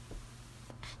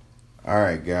All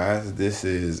right, guys, this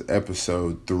is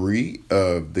episode 3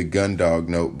 of the Gun Dog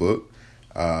Notebook.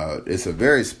 It's a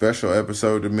very special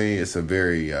episode to me. It's a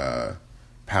very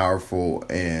powerful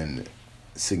and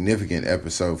significant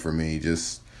episode for me,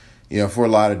 just, for a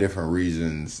lot of different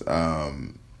reasons.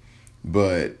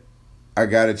 But I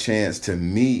got a chance to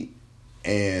meet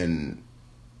and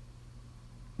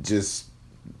just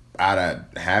out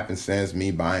of happenstance, me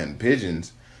buying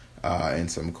pigeons and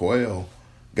some quail,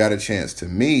 got a chance to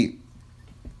meet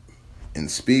and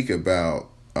speak about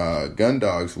gun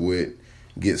dogs with,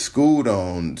 get schooled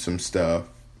on some stuff,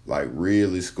 like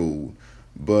really schooled.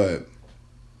 But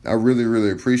I really,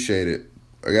 really appreciate it.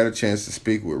 I got a chance to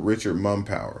speak with Richard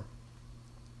Mumpower,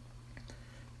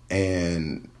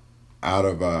 and out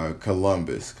of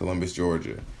Columbus,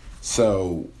 Georgia.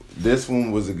 So this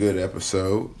one was a good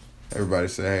episode. Everybody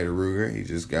say hey to Ruger. He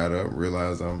just got up and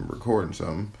realized I'm recording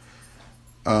something.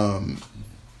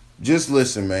 Just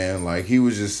listen, man. Like, he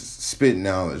was just spitting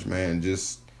knowledge, man.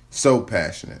 Just so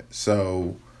passionate.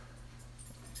 So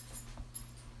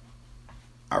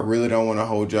I really don't want to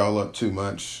hold y'all up too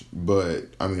much, but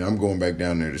I'm going back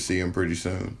down there to see him pretty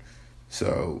soon.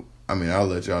 So I'll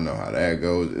let y'all know how that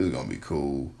goes. It's gonna be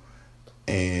cool.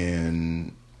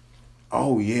 And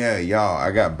oh yeah, y'all,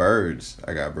 I got birds.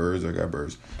 Yeah,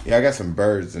 I got some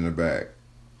birds in the back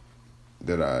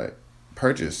that I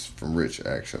purchased from Rich,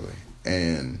 actually.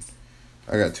 And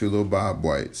I got 2 little bob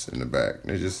whites in the back.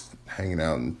 They're just hanging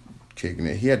out and kicking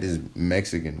it. He had this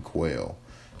Mexican quail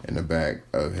in the back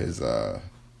of his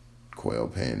quail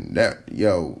pen.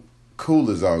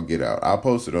 Cool as all get out. I'll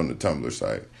post it on the Tumblr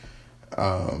site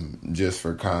just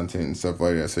for content and stuff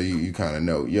like that, so you kind of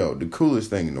know, the coolest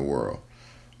thing in the world.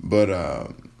 But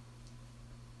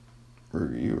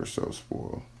you were so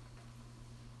spoiled.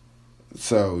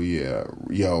 So yeah,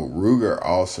 Ruger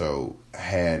also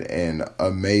had an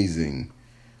amazing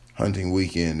hunting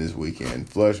weekend this weekend.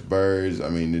 Flush birds.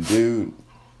 The dude,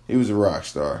 he was a rock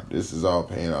star. This is all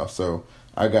paying off. So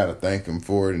I gotta thank him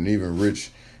for it. And even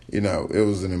Rich, it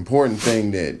was an important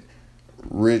thing that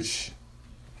Rich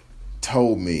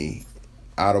told me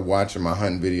out of watching my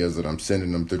hunting videos that I'm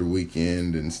sending them through the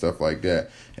weekend and stuff like that.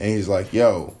 And he's like,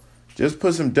 just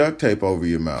put some duct tape over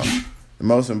your mouth. The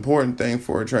most important thing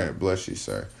for a trainer, bless you,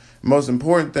 sir. The most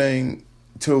important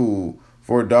tool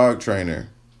for a dog trainer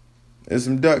is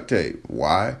some duct tape.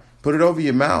 Why? Put it over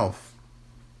your mouth.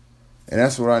 And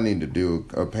that's what I need to do,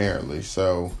 apparently.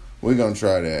 So we're going to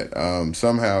try that.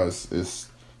 Somehow it's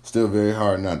still very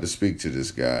hard not to speak to this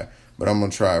guy. But I'm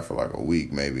going to try it for like a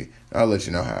week, maybe. I'll let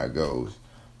you know how it goes.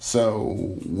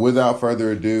 So without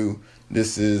further ado,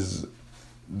 this is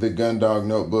the Gun Dog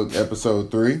Notebook, episode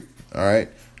 3. All right.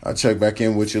 I'll check back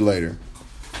in with you later.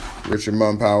 Richard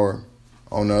Mumpower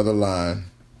on the other line.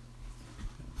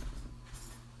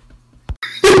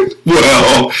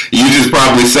 Well, you just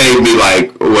probably saved me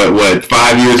like, what,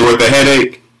 5 years worth of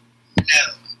headache? No,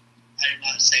 I did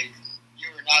not save you. You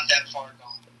were not that far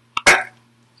gone.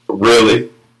 Really?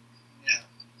 No.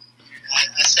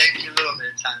 I saved you a little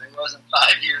bit of time. It wasn't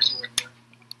 5 years worth of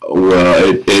it.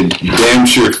 Well, it damn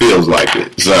sure feels like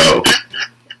it, so...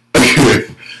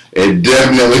 It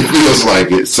definitely feels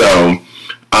like it. So,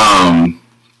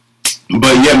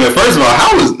 but yeah, man. First of all,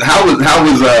 how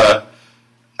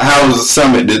was the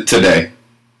summit today?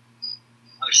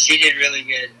 Oh, she did really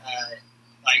good.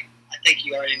 I think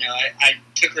you already know. I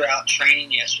took her out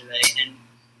training yesterday, and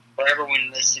for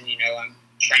everyone listening, I'm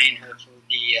training her for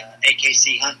the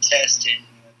AKC hunt test in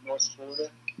North Florida.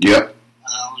 Yep.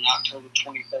 On October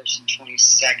 21st and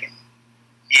 22nd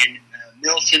in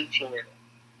Milton, Florida,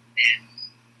 and.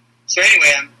 So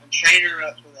anyway, I'm training her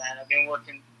up for that. I've been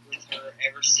working with her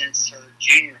ever since her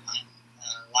junior hunt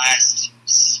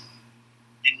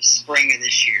in the spring of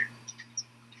this year.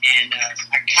 And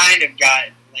I kind of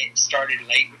started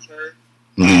late with her.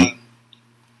 Mm-hmm.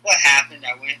 What happened,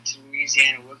 I went to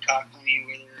Louisiana woodcock hunting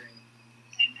with her.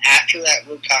 And after that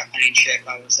woodcock hunting trip,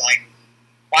 I was like,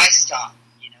 why stop?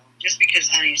 Just because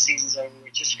hunting season's over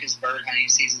with, just because bird hunting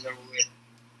season's over with,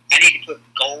 I need to put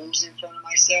goals in front of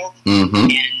myself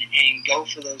and go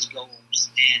for those goals.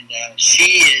 And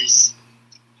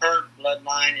her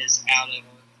bloodline is out of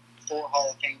 4 Hall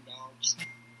of Fame dogs.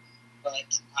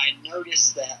 But I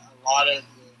noticed that a lot of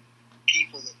the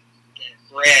people that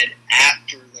bred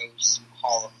after those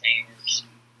Hall of Famers,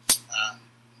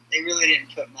 they really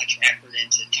didn't put much effort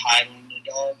into titling the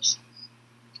dogs.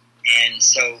 And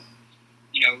so,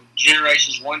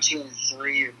 generations 1, 2, and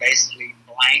 3 are basically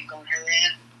blank on her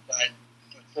end. But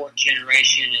the 4th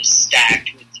generation is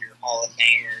stacked with your Hall of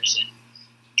Famers and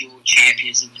dual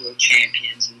champions and field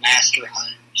champions and master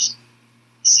hunters.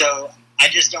 So I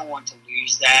just don't want to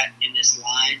lose that in this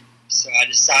line. So I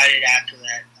decided after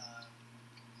that.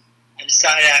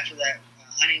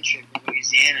 Hunting trip in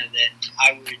Louisiana that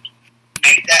I would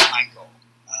make that my goal.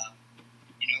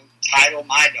 Title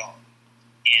my dog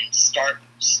and start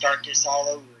this all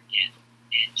over again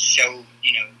and show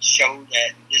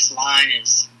that this line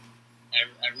is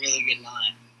a really good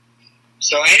line.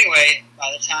 So anyway,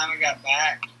 by the time I got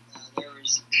back, there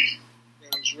was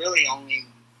really only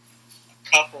a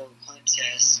couple of hunt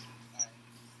tests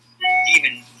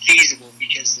even feasible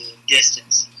because of the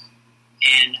distance.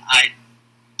 And I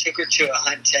took her to a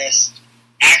hunt test.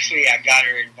 Actually, I got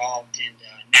her involved in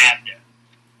NAVDA,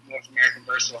 North American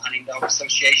Versatile Hunting Dog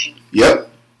Association. Yep.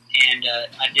 And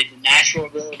I did the natural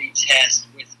ability test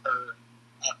with her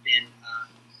up in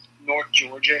North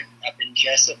Georgia, up in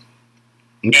Jessup.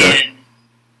 Okay. And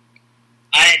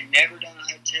I had never done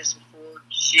a hunt test before.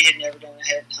 She had never done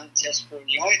a hunt test before.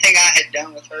 The only thing I had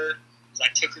done with her was I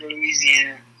took her to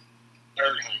Louisiana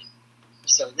bird hunting.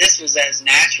 So this was as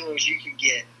natural as you could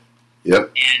get.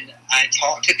 Yep. And I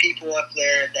talked to people up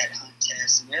there at that hunt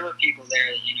test, and there were people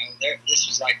there, this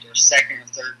was like their second or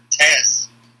third test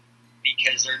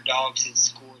because their dogs had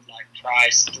scored like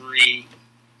prize 3,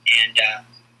 and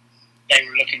they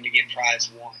were looking to get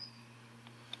prize 1.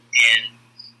 And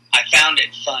I found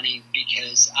it funny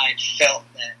because I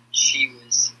felt that she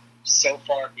was so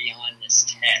far beyond this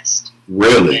test.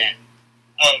 Really? That,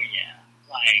 oh, yeah.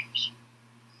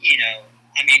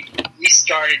 We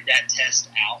started that test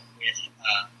out with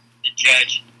the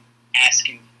judge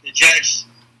asking. The judge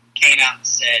came out and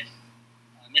said,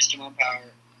 Mr.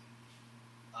 Mumpower,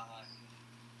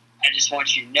 I just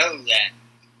want you to know that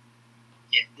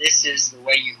if this is the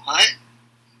way you hunt,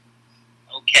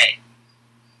 okay.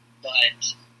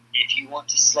 But if you want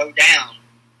to slow down,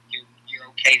 you're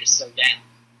okay to slow down.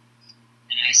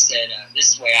 And I said,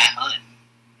 this is the way I hunt.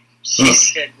 She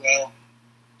said, well,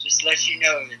 just let you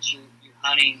know that you're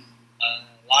hunting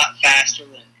a lot faster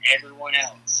than everyone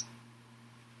else.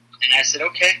 And I said,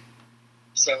 okay.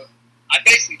 So I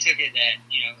basically took it that,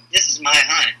 this is my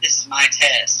hunt. This is my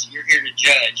test. You're here to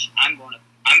judge. I'm going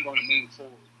to move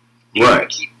forward. Right.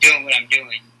 Keep doing what I'm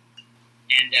doing.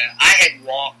 And I had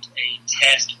walked a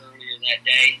test earlier that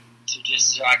day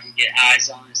just so I could get eyes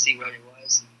on and see what it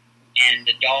was. And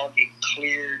the dog had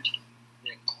cleared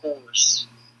the course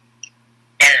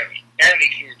barely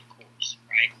cleared the course,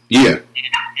 right? Yeah.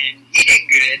 And he did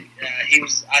good.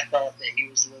 I thought that he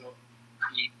was a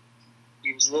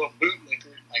little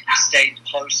bootlicker, like he stayed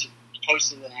closer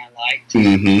than I liked.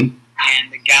 Mm-hmm.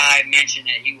 And the guy mentioned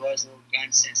that he was a little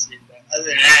gun sensitive, but other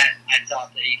than that, I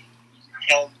thought that he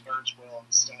held the birds well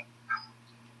and stuff.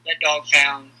 That dog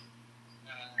found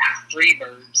 3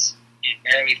 birds and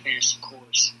barely finished the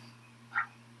course.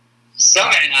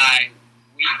 Summit and I,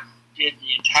 we did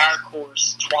the entire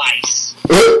course twice,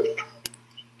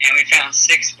 and we found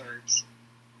 6 birds.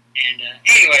 And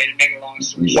anyway, to make a long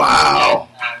story short, wow.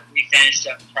 We finished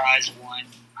up prize 1.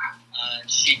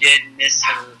 She did miss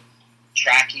her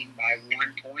tracking by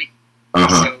 1 point.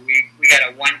 Uh-huh. So we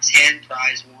got a 110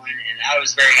 prize 1, and I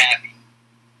was very happy.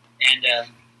 And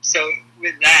so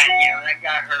with that, that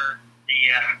got her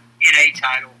the NA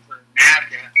title for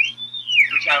NAVDA,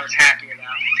 which I was happy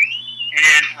about.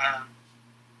 And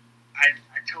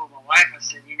I told my wife, I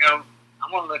said,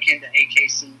 I'm going to look into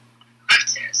AKC hunt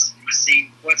tests and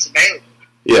see what's available.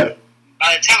 Yeah.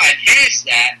 By the time I finished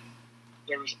that,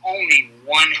 there was only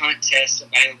 1 hunt test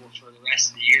available for the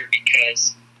rest of the year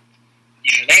because,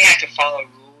 they have to follow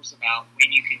rules about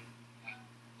when you can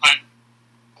hunt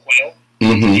quail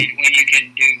Mm-hmm. and when you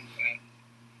can do.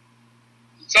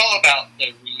 It's all about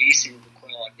the releasing of the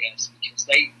quail, I guess, because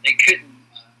they couldn't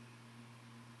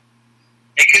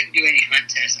do any hunt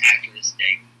tests after this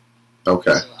date.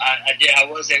 Okay. So I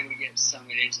was able to get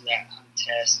Summit into that hunt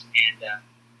test, and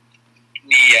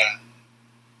we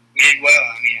did well.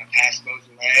 I passed both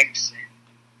legs,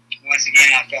 and once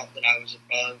again, I felt that I was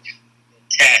above the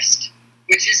test,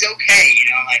 which is okay.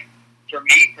 For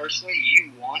me personally,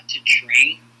 you want to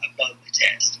train above the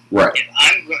test. Right. If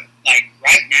I'm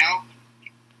right now,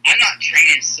 I'm not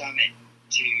training Summit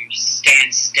to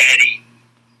stand steady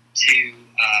to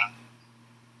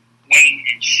wing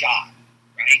and shot,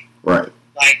 right? Right.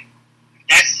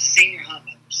 That's the senior hunt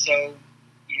level. So,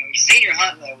 senior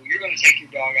hunt level, you're going to take your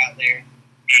dog out there,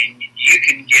 and you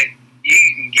can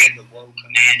give the whoa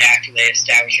command after they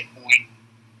establish a point,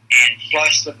 and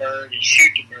flush the bird and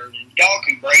shoot the bird, and the dog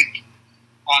can break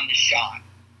on the shot.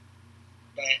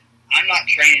 But I'm not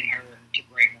training her to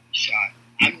break on the shot.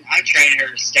 I'm training her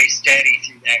to stay steady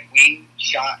through that wing,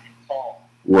 shot, and fall.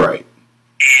 Right.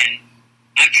 And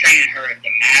I'm training her at the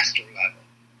master level.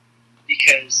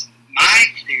 Because my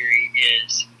theory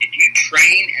is if you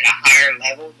train at a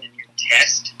level than your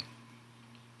test,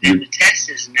 then the test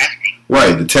is nothing.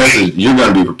 Right. The test is you're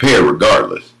going to be prepared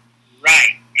regardless.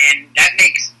 Right, and that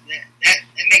makes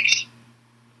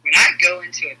when I go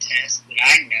into a test that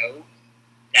I know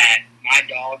that my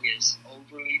dog is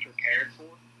overly prepared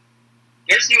for,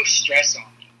 there's no stress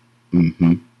on me. Mm-hmm.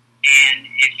 And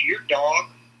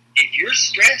if you're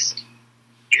stressed,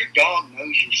 your dog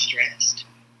knows you're stressed,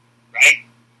 right?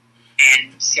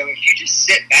 And so if you just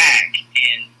sit back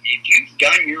and if you've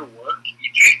done your work,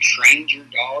 if you've trained your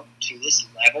dog to this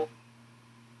level,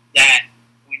 that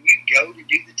when you go to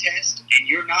do the test and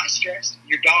you're not stressed,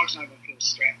 your dog's not going to feel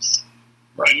stressed.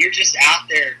 Right. And you're just out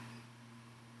there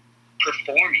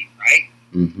performing, right?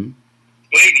 Mm-hmm.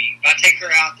 Believe me, if I take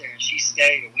her out there and she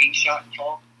stayed a wing shot and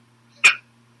fall,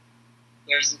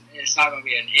 it's not going to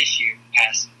be an issue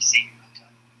past the senior.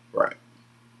 Right.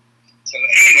 So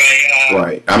anyway,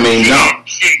 right. I mean,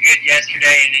 she did good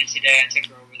yesterday, and then today I took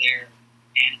her over there.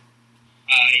 And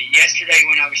yesterday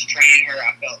when I was training her,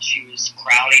 I felt she was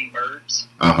crowding birds.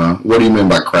 What do you mean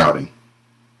by crowding?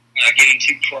 Getting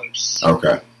too close.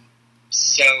 Okay.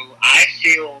 So I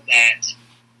feel that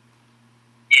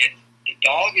if the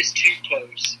dog is too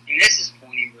close, and this is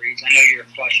pointing breeds, I know you're a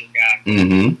flusher guy.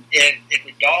 Mm-hmm. If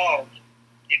a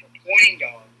pointing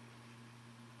dog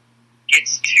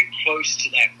gets too close to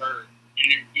that bird,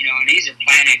 and these are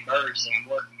planted birds that I'm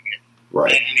working with.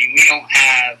 Right. I mean, we don't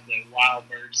have the wild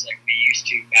birds that we used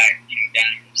to back,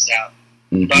 down in the south.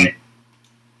 Mm-hmm.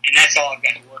 And that's all I've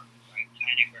got to work with, right?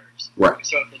 Planted birds. Right.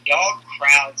 So if the dog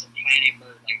crowds a planted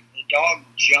bird, like the dog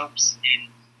jumps and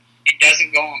it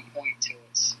doesn't go on point till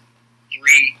it's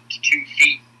 3 to 2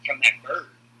 feet from that bird,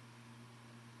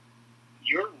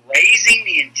 you're raising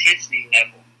the intensity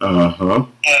level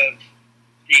of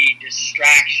the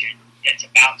distraction that's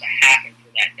about to happen for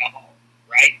that dog,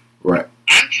 right? Right.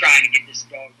 I'm trying to get this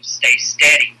dog to stay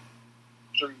steady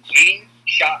through wing,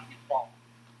 shot, and fall.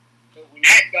 But when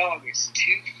that dog is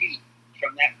 2 feet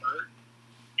from that bird,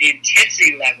 the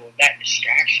intensity level of that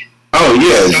distraction. Oh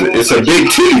yeah, it's a big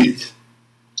tease.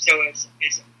 So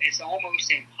it's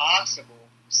almost impossible,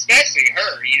 especially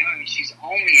her. I mean, she's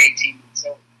only 18 months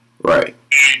old. Right.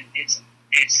 And it's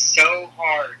so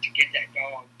hard to get that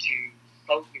dog to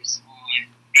focus on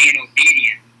being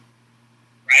obedient,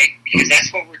 right? Because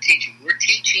that's what we're teaching. We're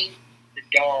teaching the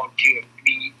dog to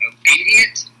be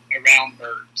obedient around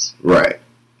birds. Right.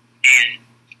 And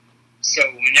so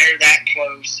when they're that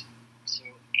close, so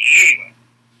anyway,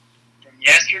 from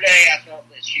yesterday I felt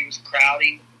that she was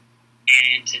crowding,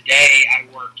 and today I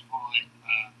worked on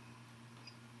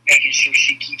making sure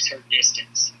she keeps her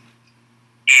distance.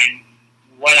 And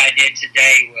what I did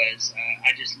today was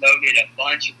I just loaded a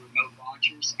bunch of remote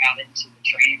launchers out into the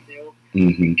training field,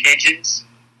 pigeons,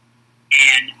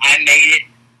 and I made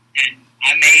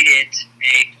it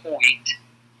a point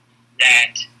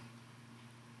that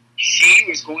she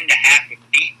was going to have to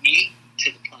beat me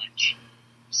to the punch.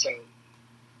 So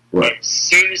as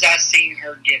soon as I seen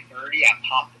her get birdie, I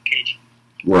popped the pigeon.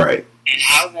 Right. And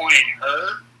I wanted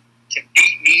her to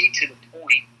beat me to the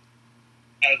point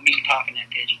of me popping that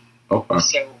pigeon. Okay.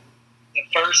 So the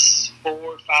first 4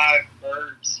 or 5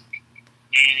 birds,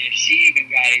 and if she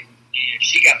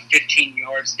got 15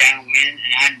 yards downwind,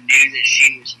 and I knew that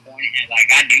she was pointing, and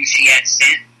I knew she had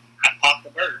scent, I popped the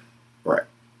bird. Right.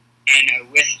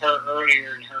 And with her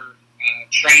earlier in her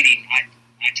training,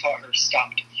 I taught her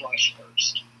stop to flush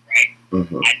first, right?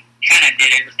 Mm-hmm. I kind of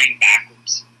did everything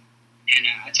backwards. And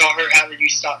I taught her how to do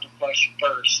stop to flush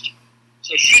first.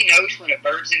 So she knows when a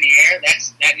bird's in the air,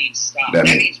 that means stop. That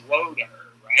means whoa to her,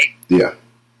 right? Yeah.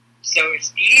 So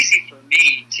it's easy for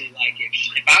me to,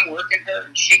 if I'm working her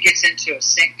and she gets into a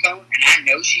scent cone, and I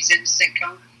know she's in the scent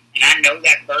cone, and I know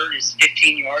that bird is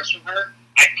 15 yards from her,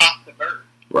 I pop the bird.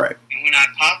 Right. And when I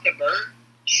pop the bird,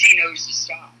 she knows to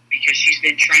stop because she's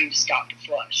been trained to stop to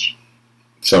flush.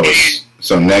 So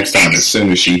next time, as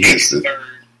soon as she hits the bird,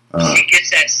 she gets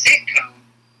that scent cone,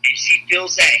 and she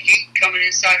feels that heat coming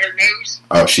inside her nose.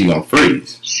 Oh, she gonna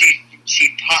freeze.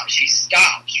 She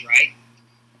stops, right?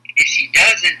 If she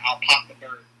doesn't, I'll pop the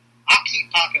bird. I'll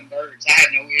keep popping birds. I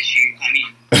have no issue. I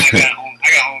mean, I got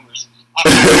homers.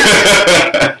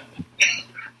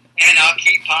 And I'll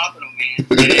keep popping them, man.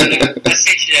 And, I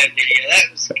sent you that video.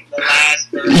 That was the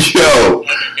last bird of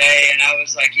the day, and I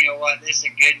was like, you know what? This is a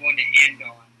good one to end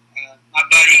on.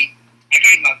 I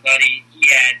gave my buddy, he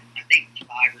had, I think,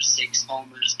 5 or 6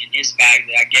 homers in his bag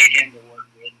that I gave him to work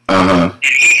with. And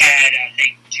he had, I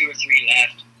think, 2 or 3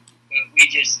 left. But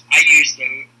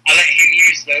I let him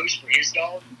use those for his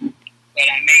dog, but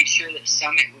I made sure that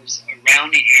Summit was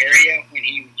around the area when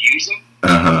he would use them,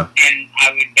 and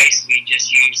I would basically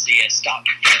just use the stop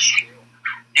and flush drill.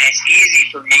 And it's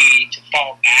easy for me to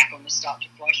fall back on the stop to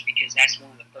flush because that's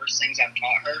one of the first things I've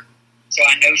taught her. So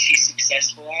I know she's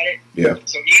successful at it. Yeah.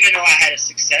 So even though I had a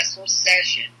successful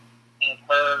session of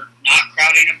her not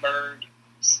crowding a bird,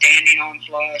 standing on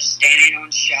flush, standing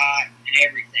on shot, and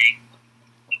everything,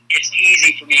 it's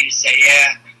easy for me to say,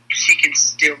 yeah, she can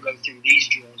still go through these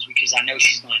drills because I know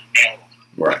she's going to nail them.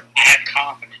 Right. I have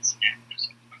confidence in that.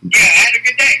 So, yeah, I had a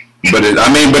good day.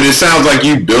 But it sounds like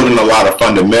you building a lot of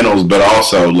fundamentals, but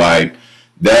also like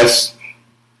that's,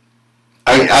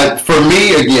 for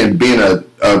me again, being a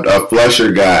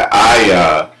flusher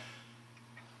guy,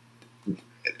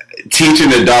 teaching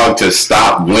the dog to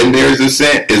stop when there's a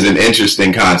scent is an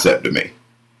interesting concept to me.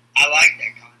 I like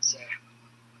that concept.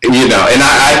 You know, and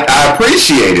I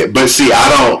appreciate it, but see, I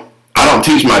don't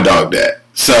teach my dog that.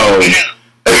 So, and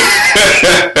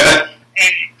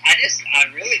I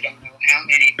really don't know how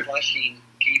many flushing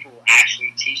people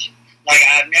actually teach it. Like,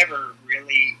 I've never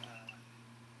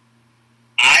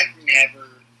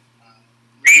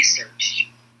researched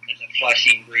the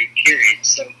flushing breed, period.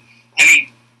 So, I mean,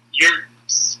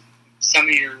 some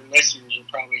of your listeners are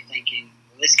probably thinking,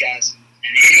 well, this guy's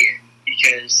an idiot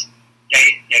because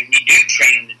we do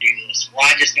train them to do this. Well,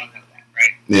 I just don't know that,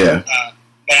 right? Yeah.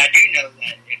 But I do know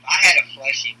that if I had a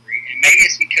flushing breed, and maybe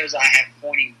it's because I have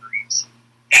pointing breeds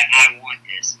that I want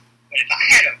this. But if I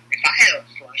had a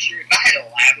flusher, if I had a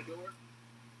Labrador,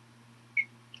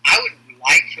 I would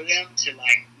like for them to,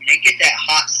 like, when they get that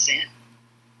hot scent,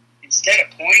 instead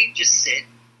of pointing, just sit.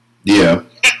 Yeah.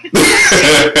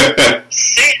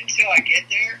 Sit until I get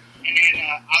there, and then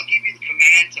I'll give you the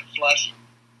command to flush it.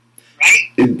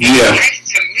 Right? Yeah.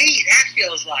 To me, that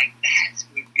feels like that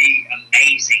would be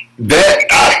amazing. You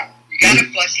got a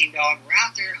flushing dog. We're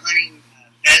out there hunting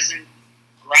pheasant,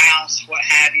 grouse, what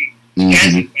have you.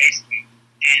 Pheasant, basically.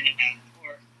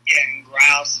 And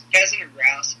grouse. Pheasant or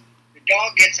grouse. The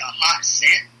dog gets a hot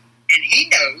scent, and he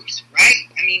knows, right?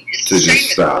 I mean, it's the same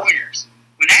with pointers.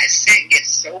 When that scent gets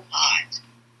so hot,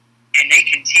 and they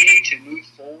continue to move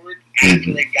forward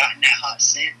after they've gotten that hot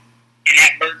scent, and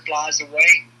that bird flies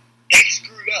away, they've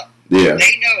screwed up. Yeah.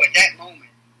 They know at that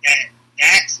moment that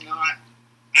that's not,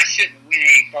 I shouldn't have went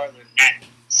any farther than that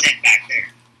scent back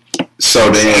there. So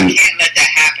I can't let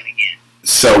that happen again.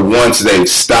 So once they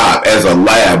stop, as a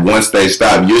lab,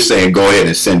 you're saying go ahead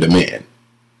and send them in.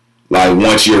 Like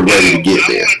once you're ready to get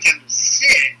there. I want them to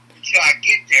sit until I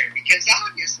get there because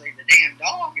obviously the damn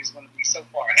dog is going to be so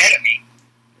far ahead of me.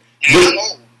 And I'm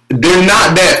old. They're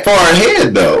not that far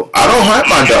ahead though. I don't hunt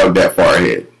my dog that far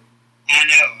ahead. I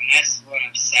know, and that's what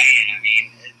I'm saying. I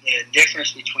mean, the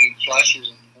difference between flushers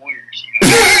and pointers, you go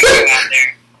out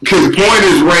there. Because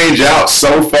pointers range out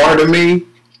so far to me.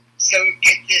 So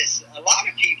get this, a lot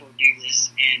of people do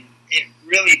this, and it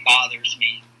really bothers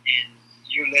me. And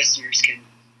your listeners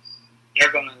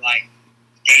they're going to like,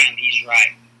 damn, he's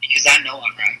right, because I know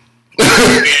I'm right.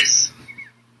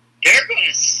 They're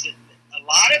going to, a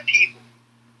lot of people,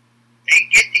 they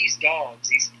get these dogs,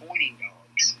 these pointing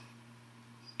dogs,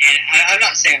 and I'm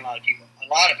not saying a lot of people, a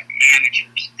lot of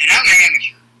amateurs, and I'm an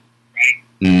amateur, right?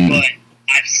 But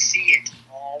I see it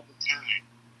all the time.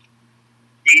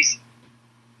 These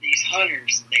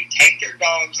hunters, they take their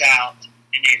dogs out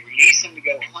and they release them to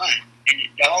go hunt, and the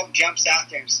dog jumps out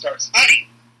there and starts hunting.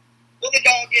 Well, the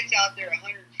dog gets out there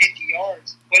 150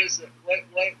 yards. What does the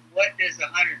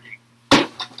hunter do?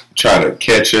 Try to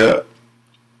catch up.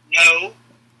 No,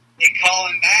 they call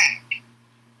him back,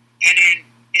 and then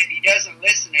if he doesn't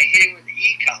listen, they hit him with the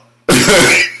e-collar.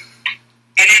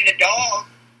 And then the dog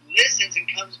listens and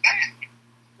comes back.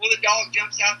 Well, the dog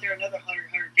jumps out there another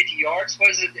 100, 150 yards. What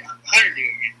does the hunter do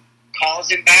again? Calls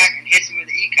him back and hits him with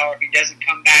the e-collar if he doesn't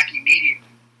come back immediately.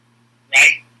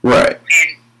 Right? Right.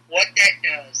 And what that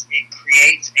does, it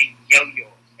creates a yo-yo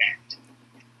effect.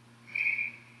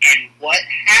 And what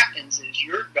happens is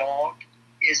your dog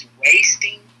is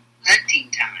wasting hunting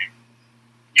time.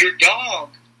 Your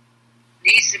dog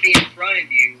needs to be in front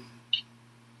of you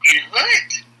and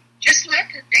hunt. Just let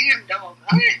the damn dog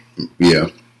hunt. Yeah.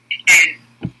 And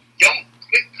don't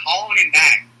quit calling him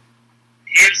back.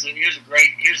 Here's a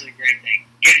great thing.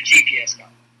 Get a GPS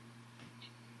collar.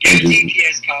 Get a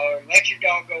GPS collar. Let your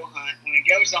dog go hunt. When it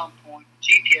goes on point,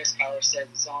 GPS collar says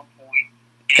it's on point,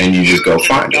 and you just go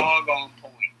find the dog on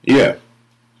point. Yeah.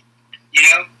 You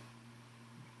know,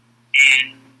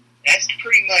 and that's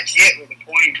pretty much it with the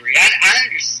pointing breed. I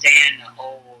understand the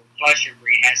whole flusher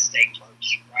breed has to stay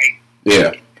close, right?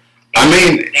 Yeah. But I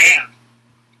mean, damn.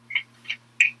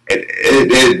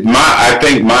 I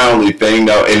think my only thing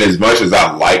though, and as much as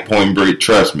I like point breed,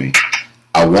 trust me,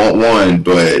 I want one,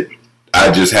 but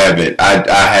I just haven't. I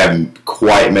haven't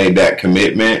quite made that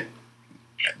commitment.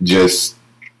 Just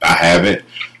I haven't.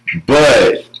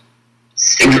 But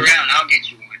stick around, I'll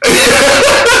get you one.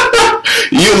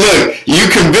 you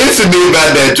convincing me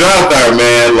about that drop there,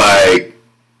 man. Like,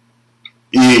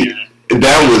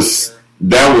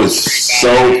 that was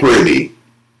so pretty.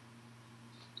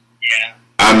 Yeah.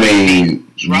 I mean,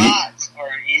 Drots are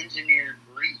an engineered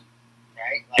breed,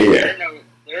 right? Like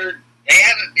they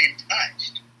haven't been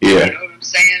touched. Yeah. You know what I'm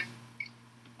saying?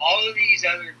 All of these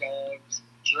other dogs,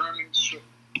 German short.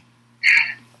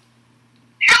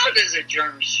 How does a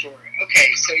German short?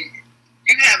 Okay, so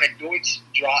you have a Deutsch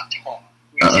Drotthard,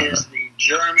 which is the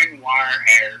German wire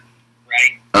hair,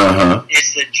 right?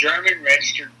 It's the German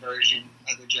registered version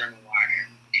of the German wire hair.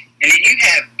 And then you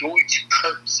have Deutsch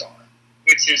Kurzhaar,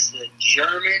 which is the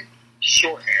German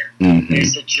short hair.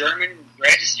 It's the German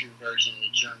registered version of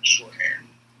the German short hair.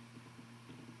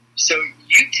 So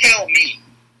you tell me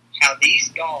how these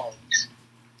dogs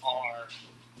are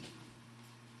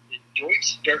the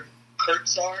Deutsch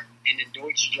Kurzhaar and the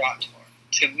Deutsch Drotthard.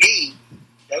 To me,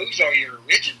 those are your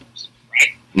originals,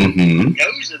 right?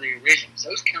 Those are the originals.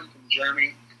 Those come from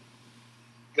Germany.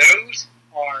 Those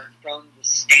are from the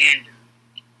standard.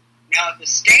 Now, the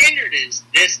standard is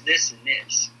this, and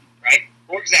this, right?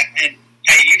 For example, and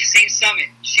hey, you've seen Summit.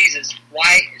 She's as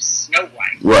white as Snow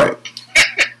White. Right.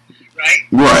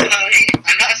 Right? So,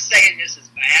 I'm not saying this is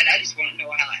bad. I just want to know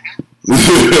how it happens.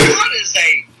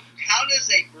 How does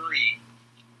a breed,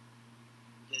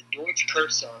 the Deutsch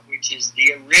Kurzhaar, which is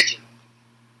the original,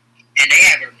 and they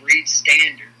have a breed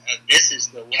standard of this is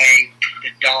the way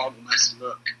the dog must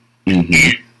look,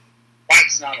 and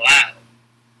white's not allowed.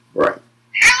 Right.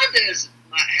 How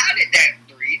did that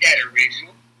breed, that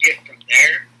original, get from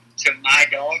there to my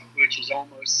dog, which is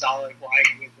almost solid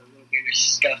white with a little bit of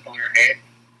stuff on her head?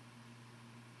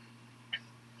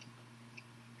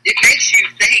 It makes you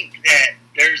think that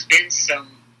there's been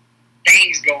some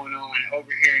things going on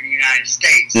over here in the United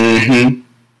States.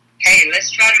 Hey, let's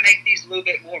try to make these a little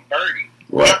bit more birdy.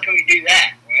 Right. How can we do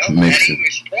that? Well, that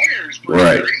English pointer is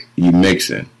pretty birdy. You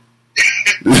mixing.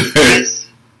 That's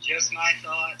just my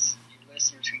thoughts. Your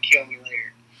listeners can kill me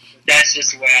later. But that's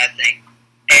just the way I think.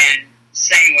 And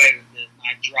same way with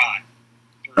my Drott.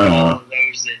 For all of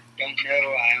those that don't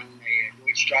know, I own a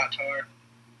Deutsch Drotthard.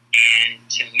 And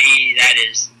to me, that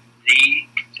is the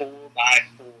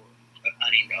 4x4 of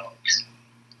hunting dogs.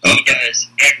 He does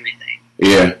everything.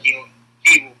 Yeah. He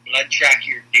will blood track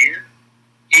your deer.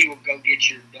 He will go get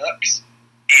your ducks.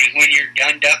 And when you're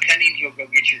done duck hunting, he'll go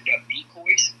get your duck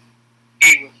decoys.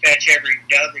 He will fetch every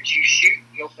dove that you shoot.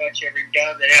 He'll fetch every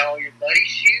dove that all your buddies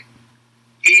shoot.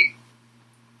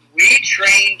 We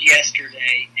trained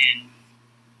yesterday, and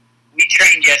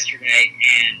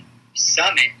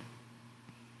Summit,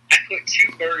 I put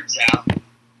 2 birds out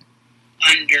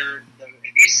under the.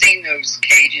 Have you seen those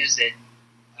cages that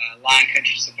Lion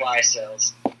Country Supply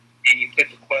sells? And you put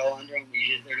the quail under them.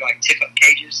 They're like tip-up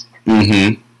cages.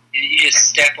 And you just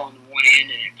step on the one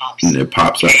end, and it pops the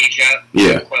cage up.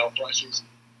 Yeah. The quail flushes.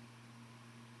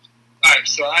 All right,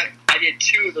 so I did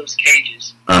 2 of those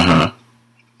cages. And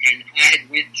I had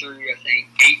went through, I think,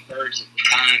 8 birds at the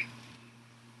time.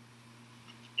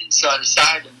 And so I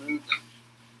decided to move them.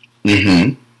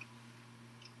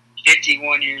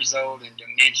 51 years old and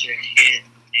dementia hit,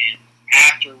 and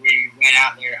after we went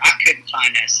out there, I couldn't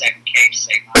find that second cage to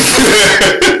save my life.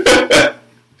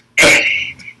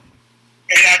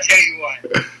 And I tell you what,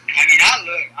 I mean,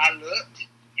 I looked,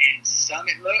 and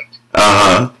Summit looked.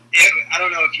 I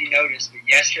don't know if you noticed, but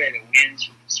yesterday the winds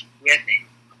was whipping.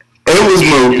 It was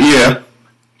moved, yeah.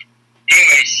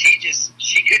 Anyway,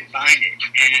 she couldn't find it,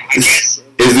 and I guess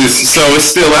so it's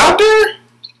still out there?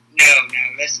 No,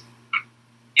 listen.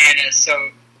 And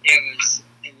so it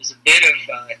was a bit of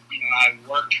I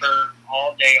worked her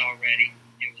all day already.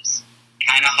 It was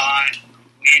kind of hot,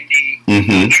 windy. I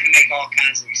can make all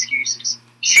kinds of excuses.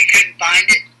 She couldn't find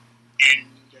it, and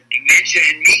the dementia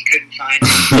in me couldn't find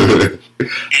it,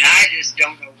 and I just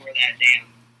don't know where that damn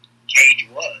cage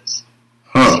was.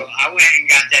 So I went and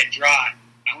got that Drott.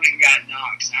 I went and got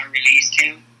Knox, and I released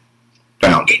him.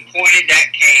 He pointed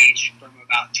that cage from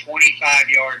about 25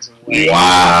 yards away.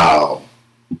 Wow.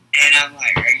 And I'm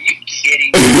like, are you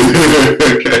kidding me?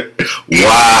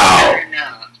 Wow. Sure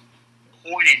enough,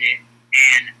 pointed it,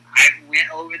 and I went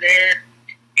over there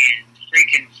and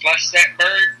freaking flushed that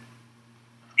bird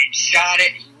and shot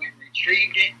it. He went and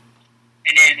retrieved it.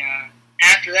 And then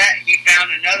after that, he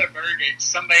found another bird that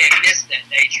somebody had missed that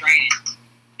day training.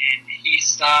 And he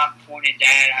stopped, pointed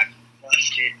that, I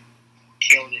flushed it,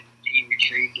 killed it, and he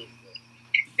retrieved it.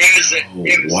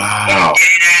 It was wow. What I'm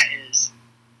getting at is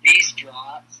these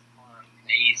drops are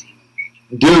amazing.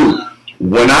 Dude,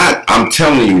 I'm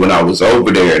telling you, when I was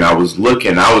over there and I was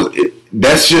looking,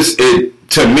 that's just it.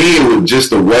 To me, it was just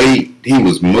the way he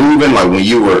was moving. Like when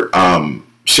you were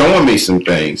showing me some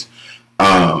things,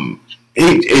 I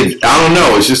don't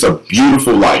know. It's just a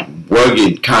beautiful, like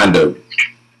rugged kind of.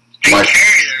 They like,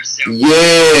 carry themselves.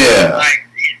 Yeah. Like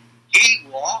he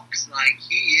walks like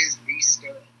he is the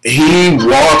stud. He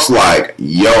walks like,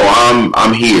 yo,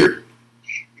 I'm here.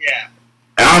 Yeah.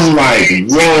 I'm like,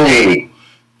 whoa.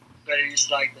 But he's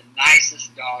like the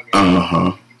nicest dog ever.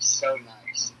 Uh-huh. He's so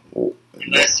nice.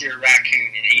 Unless you're a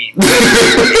raccoon and he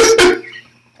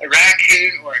a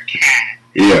raccoon or a cat.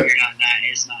 Yeah. You're not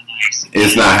nice. It's not nice.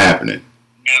 It's not happening.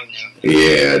 No.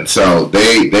 Yeah, so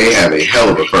they have a hell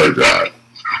of a fur drive.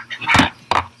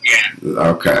 Yeah.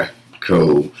 Okay,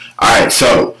 cool. All right,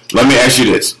 so let me ask you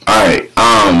this. All right,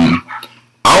 I'm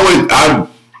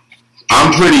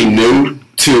pretty new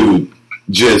to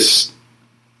just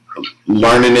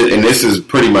learning it, and this is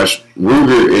pretty much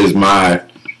Ruger is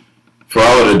for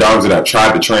all of the dogs that I've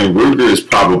tried to train, Ruger is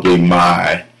probably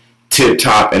my tip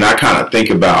top, and I kind of think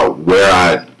about where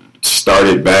I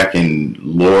started back in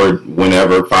Lord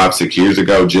whenever 5-6 years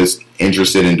ago, just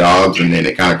interested in dogs, and then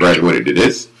it kind of graduated to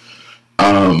this.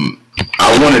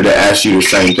 I wanted to ask you the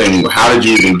same thing. How did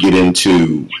you even get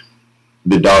into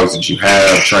the dogs that you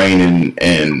have, training,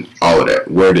 and all of that?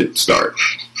 Where did it start?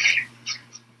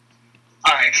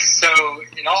 All right, so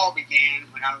it all began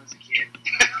when I was a kid.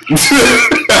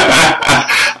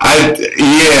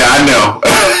 I know.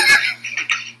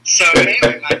 So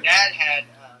anyway, my dad had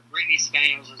Brittany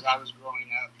Spaniels as I was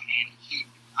growing up, and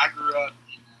I grew up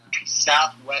in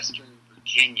southwestern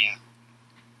Virginia,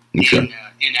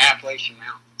 in Appalachian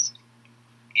Mountains,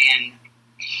 and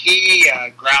he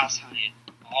grouse hunted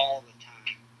all the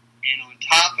time. And on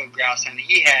top of grouse hunting,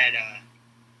 he had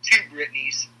 2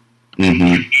 Brittany's, and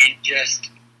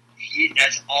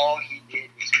that's all he did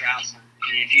was grouse hunt.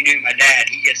 And if you knew my dad,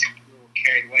 he gets a little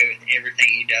carried away with everything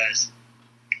he does.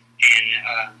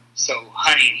 And so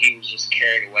hunting, he was just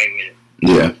carried away with it.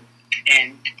 Yeah.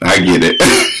 And I get it.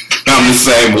 I'm the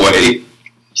same way.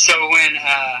 So when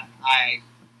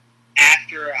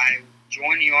after I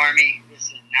joined the Army, this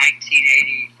is in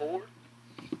 1984.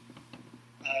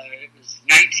 It was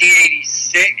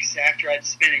 1986 after I'd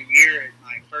spent a year at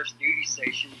my first duty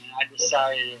station, and I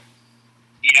decided,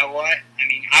 you know what? I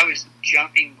mean, I was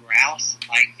jumping grouse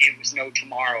like it was no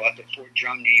tomorrow up at Fort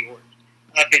Drum, New York,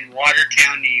 up in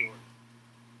Watertown, New York.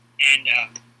 And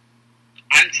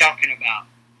I'm talking about,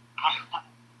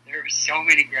 there were so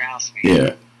many grouse, man.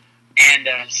 Yeah. And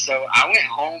so I went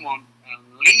home on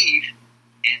leave,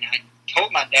 and I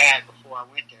told my dad before I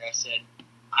went there, I said,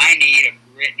 I need a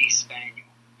Brittany Spaniel.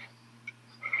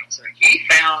 So he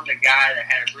found a guy that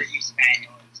had a Brittany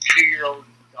Spaniel, a 2-year-old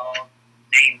dog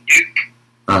named Duke.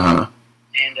 Uh-huh.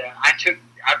 And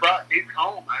I brought Duke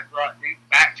home. I brought Duke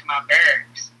back to my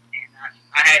barracks. And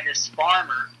I had this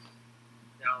farmer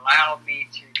that allowed me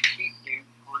to keep Duke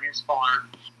on his farm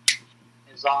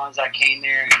as long as I came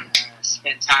there and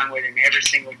spent time with him every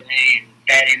single day and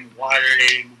fed him, watered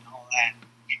him, and all that.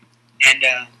 And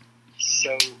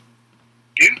so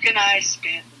Duke and I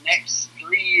spent the next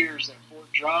 3 years at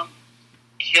Fort Drum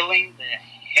killing the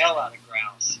hell out of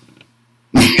grouse.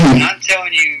 And I'm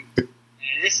telling you, and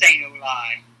this ain't no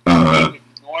lie, we would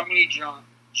normally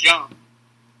jump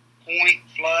point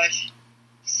flush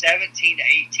 17 to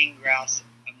 18 grouse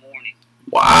a morning.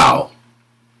 Wow.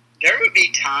 There would be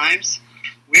times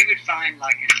we would find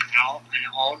like an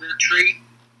alder tree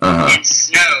in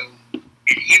snow, and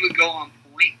he would go on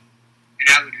point, and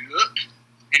I would look,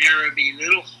 and there would be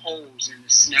little holes in the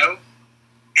snow,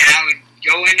 and I would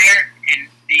go in there, and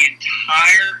the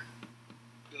entire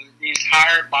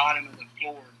bottom of the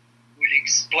floor would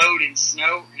explode in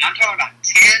snow, and I'm talking about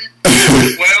 10,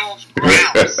 12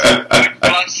 grouse would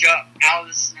flush up out of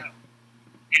the snow.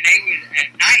 And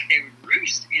at night, they would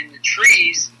roost in the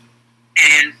trees,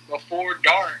 and before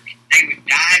dark, they would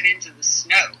dive into the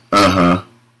snow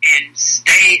and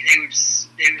stay. It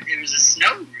was a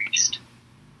snow roost,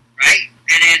 right?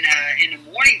 And then in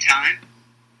the morning time,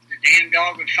 the damn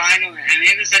dog would find them. I mean,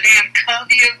 it was a damn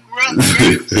covey of grouse.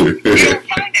 You don't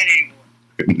find that anymore.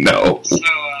 No. So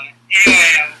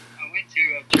anyway, I went to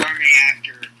Germany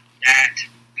after that.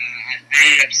 I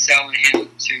ended up selling him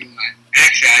to I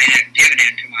ended up giving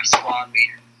him to my squad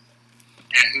leader,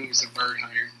 who was a bird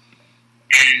hunter.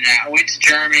 And I went to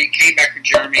Germany, came back from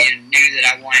Germany, and knew that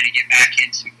I wanted to get back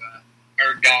into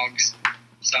bird dogs.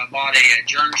 So I bought a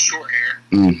German short hair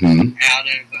out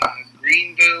of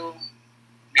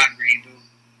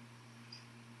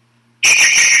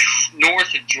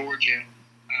north of Georgia.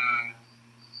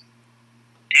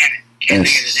 Damn it, can't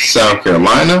think of the name. South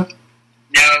Carolina?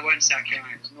 No, it wasn't South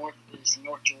Carolina. It was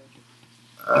North Georgia.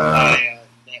 By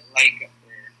that lake up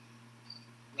there.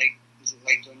 Is it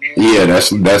Lake Lanier? Yeah,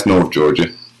 that's North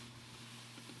Georgia.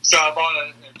 So I bought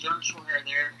a German short hair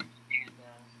there and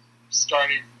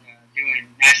started doing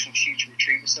National Shoot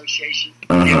Retrieve Association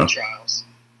field trials.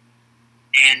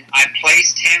 And I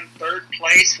placed him third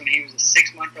place when he was a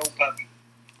 6-month-old puppy.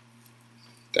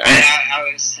 Dang. And I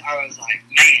was like,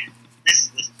 man,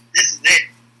 this is it.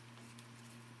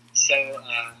 So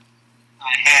I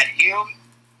had him,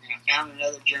 and I found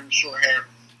another German short hair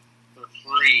for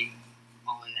free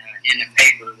on in the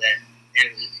paper that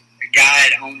it was, a guy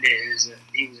had owned it.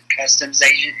 He was a customs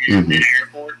agent in an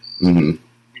airport, and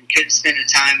couldn't spend the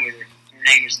time with her. Her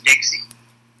name was Dixie,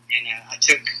 and I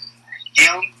took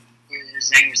him.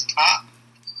 His name was Top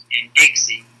and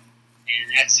Dixie,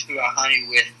 and that's who I hunted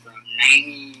with from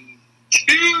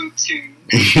 92 to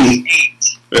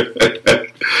 98.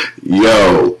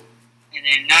 Yo. And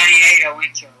in 98, I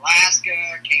went to Alaska.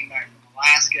 Came back from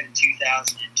Alaska in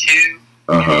 2002.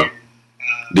 And,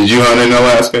 did you hunt in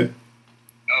Alaska?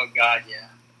 Oh, God, yeah.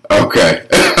 Okay.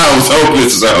 I was hoping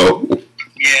so.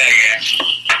 Yeah.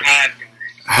 I've done it.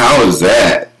 How is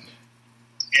that?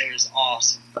 It was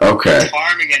awesome. Okay. The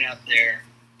ptarmigan up there,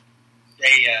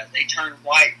 they turn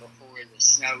white before the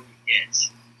snow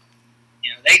hits.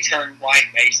 You know, they turn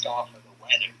white based off of the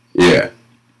weather. Yeah.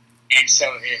 And so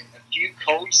a few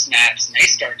cold snaps and they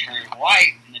start turning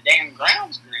white and the damn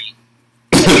ground's green.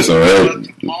 So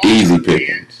easy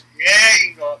pickings. Yeah, you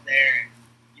can go up there and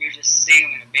you just see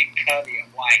them in a big covey of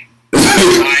white on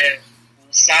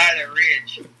the side of the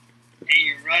ridge. And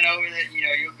you run over there, you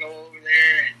know, you'll go over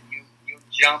there and you'll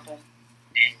jump them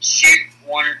and shoot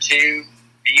one or two,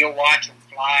 and you'll watch them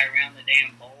fly around the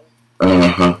damn bowl.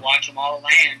 Watch them all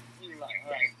land. You're like,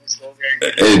 all right, let's go over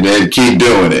there and then keep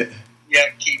doing it.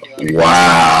 Yeah, keep doing it.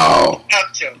 Wow.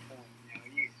 Up to a point,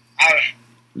 you know.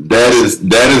 That is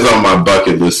on my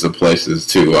bucket list of places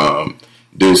to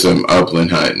do some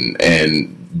upland hunting,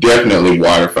 and definitely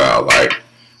waterfowl. Like,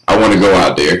 I want to go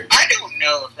out there. I don't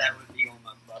know if that would be on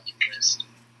my bucket list.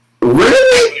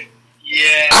 Really?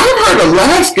 Yeah. I've heard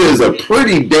Alaska is a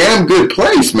pretty damn good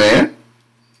place, man.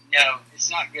 No, it's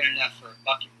not good enough for a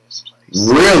bucket list place.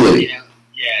 Really? You know,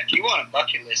 yeah, if you want a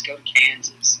bucket list, go to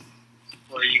Kansas,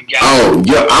 where you got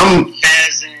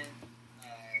pheasant,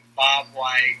 bob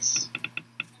whites.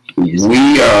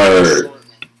 Me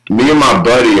and my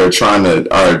buddy are trying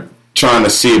to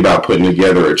see about putting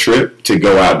together a trip to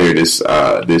go out there this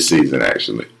season,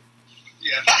 actually.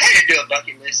 Yeah, if I had to do a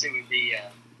bucket list, it would be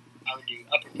I would do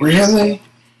upper Really?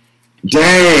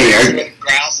 Dang.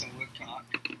 Grouse and woodcock.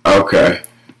 Okay.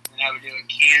 And I would do a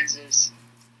Kansas.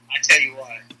 I tell you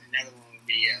what, another one would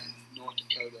be North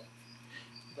Dakota.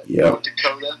 North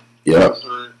Dakota. Yep.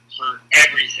 For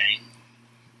everything.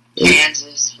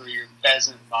 Kansas for your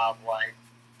pheasant, bobwhite.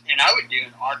 And I would do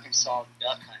an Arkansas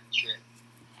duck hunting trip.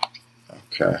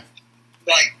 Okay.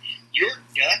 Like, your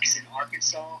ducks in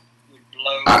Arkansas would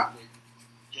blow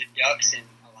the ducks in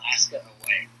Alaska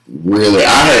away. Really?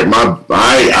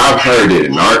 I've heard it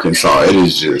in Arkansas. It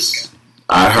is just,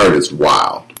 I heard it's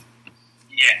wild.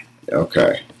 Yeah.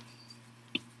 Okay.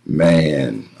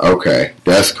 Man. Okay.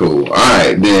 That's cool. All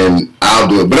right, then I'll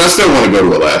do it. But I still want to go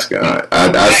to Alaska.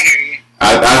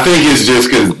 I think it's just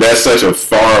because that's such a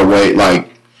far away, like,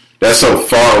 that's so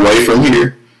far away from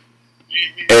here.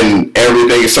 And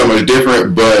everything is so much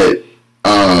different. But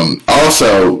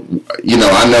also, you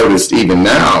know, I noticed even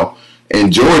now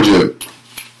in Georgia,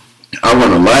 I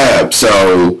run a lab,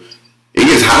 so it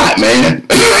gets hot, man.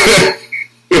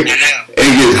 It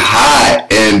gets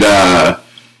hot. And,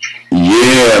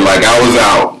 yeah, like I was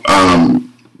out,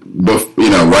 you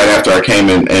know, right after I came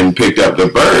in and picked up the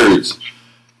birds.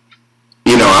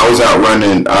 You know, I was out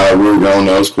running Ruger on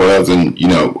those quails and, you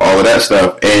know, all of that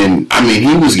stuff. And, I mean,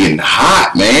 he was getting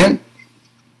hot, man.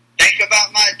 Think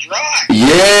about my drive.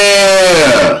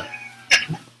 Yeah.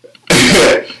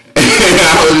 And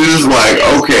I was just like,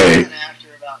 okay.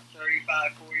 After about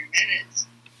 35, 40 minutes.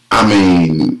 I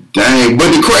mean, dang.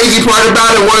 But the crazy part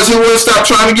about it was he wouldn't stop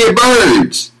trying to get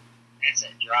birds. That's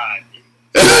a drive, dude.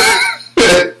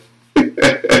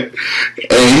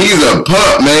 And he's a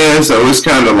pup, man, so it's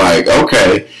kind of like,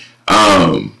 okay.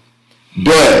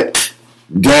 But,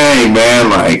 dang, man,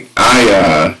 like,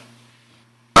 I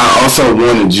also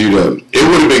wanted you to, it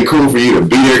would have been cool for you to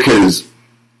be there, because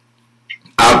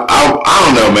I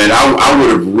don't know, man, I would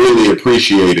have really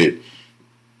appreciated,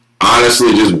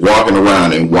 honestly, just walking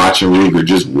around and watching Ruger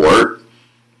just work.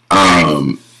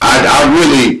 I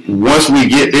really, once we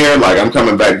get there, like, I'm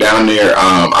coming back down there,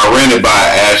 I ran it by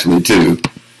Ashley, too.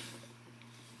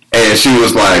 And she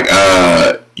was like,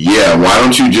 yeah, why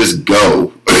don't you just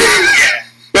go?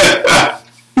 Yeah.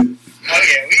 Oh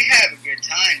yeah, we have a good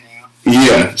time now.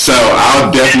 Yeah, so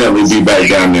I'll definitely be back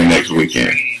down there next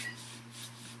weekend.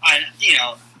 I'm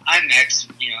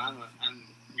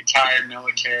retired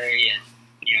military, and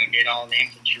did all the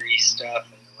infantry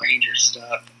stuff and the ranger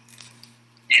stuff.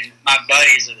 And my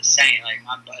buddies are the same. Like,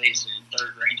 my buddies are in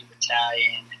 3rd Ranger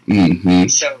Battalion. Mm-hmm.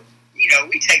 So,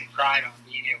 we take pride on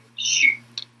being able to shoot.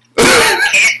 And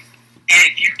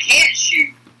if you can't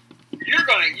shoot, you're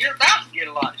about to get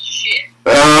a lot of shit.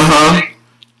 Uh-huh.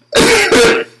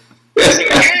 Right? So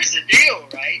here's the deal,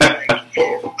 right? Like,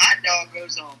 if my dog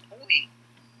goes on point,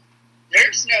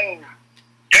 there's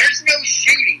no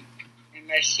shooting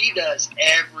unless she does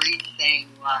everything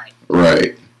right.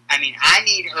 Right. I mean, I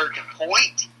need her to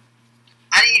point.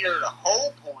 I need her to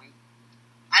hold point.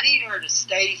 I need her to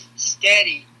stay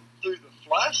steady through the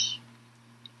flush.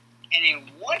 And then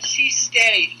once she's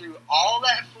steady through all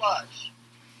that flush,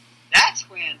 that's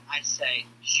when I say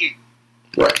shoot.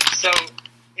 Right. So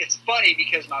it's funny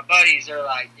because my buddies are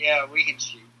like, yeah, we can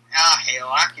shoot. Ah, hell,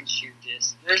 I can shoot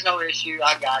this. There's no issue.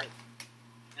 I got it.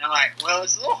 And I'm like, well,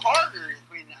 it's a little harder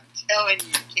when I'm telling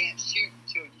you can't shoot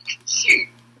until you can shoot.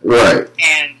 Right.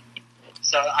 And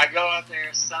so I go up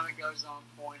there, stomach goes on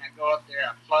point. I go up there,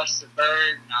 I flush the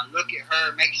bird, and I look at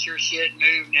her, make sure she hadn't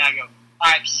moved, and I go,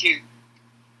 all right, shoot.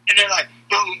 And they're like,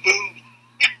 boom, boom.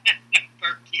 The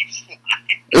bird keeps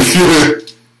flying.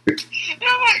 And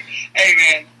I'm like, hey,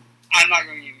 man, I'm not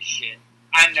going to give you shit.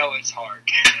 I know it's hard.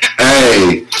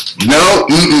 Hey, no,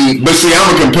 but see,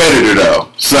 I'm a competitor,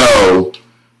 though, so,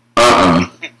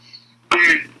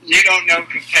 Dude, you don't know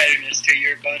competitiveness till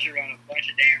you're around a bunch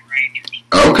of damn rangers.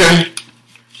 Okay.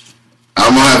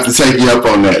 I'm going to have to take you up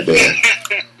on that, then.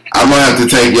 I'm going to have to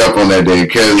take you up on that, then,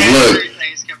 because, look.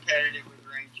 Everything's competitive with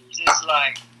rangers. It's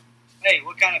like, hey,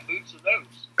 what kind of boots are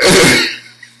those?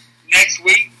 Next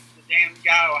week, the damn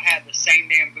guy will have the same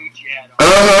damn boots you had on.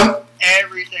 Uh-huh.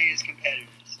 Everything is competitive.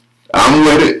 I'm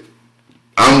with it.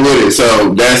 So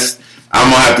I'm going to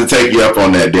have to take you up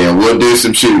on that, then. We'll do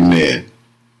some shooting, then.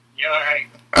 Yeah, all right.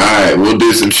 All right, we'll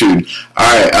do some shooting. All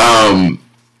right,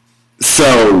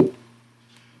 so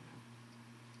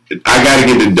I got to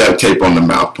get the duct tape on the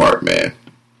mouth part, man.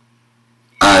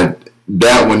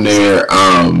 That one there,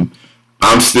 I'm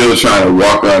still trying to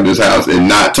walk around this house and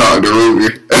not talk to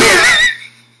Ruger.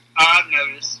 I've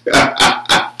noticed.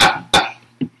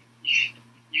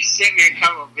 You sent me a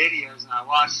couple of videos and I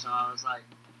watched them. I was like,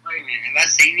 wait a minute, have I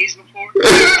seen these before?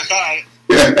 I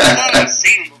thought I'd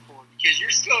seen them before because you're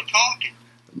still talking.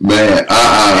 Man, And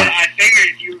I figured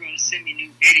if you were going to send me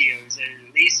new videos, that it'd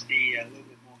at least be a little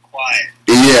bit more quiet.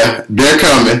 Yeah, they're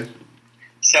coming.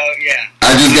 So yeah,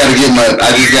 I just got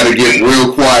to get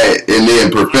real quiet and then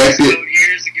perfect it.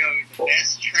 Years ago, the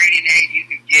best training aid you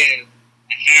could give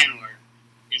a handler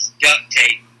is duct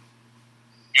tape,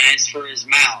 and it's for his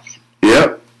mouth.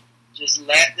 Yep. Just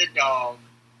let the dog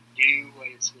do what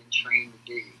it's been trained to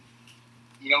do.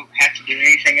 You don't have to do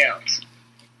anything else.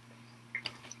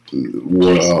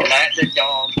 Well, Just let the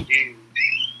dog do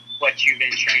what you've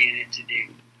been training it to do.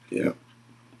 Yeah.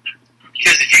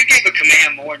 Because if you give a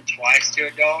command more than twice to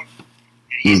a dog,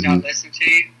 and he's not listening to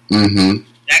you,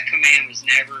 that command was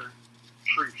never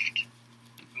proofed.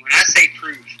 And when I say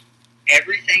proofed,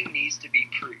 everything needs to be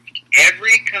proofed.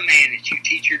 Every command that you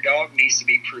teach your dog needs to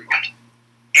be proofed.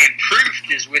 And proofed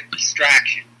is with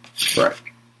distraction. Right.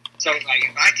 So, like,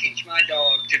 if I teach my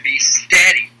dog to be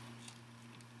steady,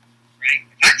 right?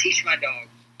 If I teach my dog,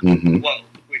 whoa,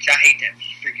 which I hate that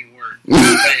freaking word, but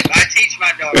if I teach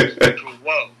my dog to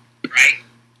whoa, right?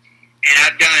 And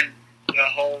I've done the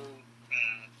whole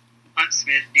Hunt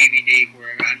Smith DVD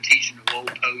where I'm teaching the whoa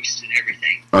post and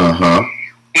everything. Uh-huh.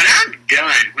 When I'm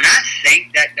done, when I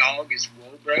think that dog is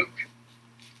whoa broke,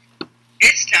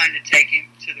 it's time to take him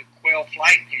to the quail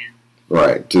flight pen.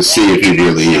 Right, to see if he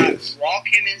really is. Walk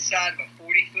him inside of a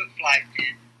 40-foot flight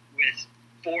pen with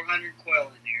 400 quail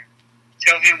in there.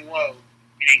 Tell him whoa,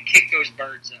 and then kick those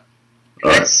birds up.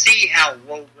 Right. Let's see how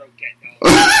whoa broke that dog.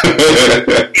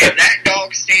 If that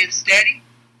dog stands steady,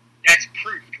 that's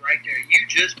proofed right there. You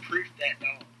just proofed that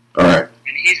dog. All right.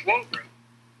 And he's whoa broke.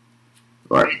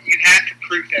 Right. You have to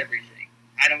proof everything.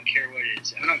 I don't care what it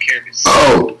is. I don't care if it's...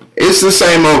 Oh, it's the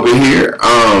same over here.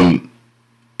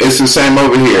 It's the same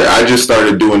over here. I just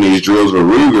started doing these drills with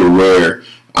Ruger where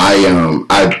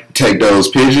I take those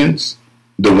pigeons,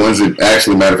 the ones that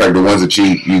actually, matter of fact, the ones that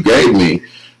you gave me,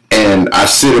 and I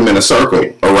sit them in a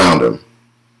circle around them.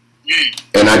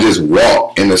 And I just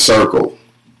walk in a circle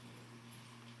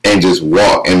and just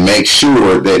walk and make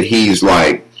sure that he's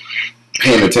like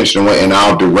paying attention to what, and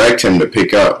I'll direct him to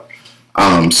pick up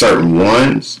certain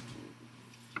ones.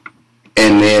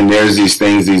 And then there's these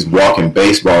things, these walking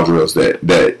baseball drills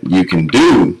that you can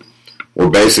do. Or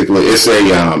basically, it's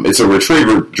a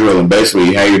retriever drill, and basically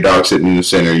you have your dog sitting in the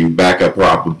center. You back up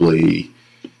probably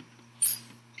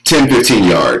 10, 15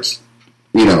 yards.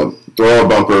 You know, throw a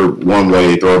bumper one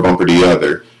way, throw a bumper the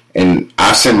other, and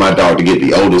I send my dog to get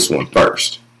the oldest one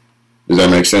first. Does that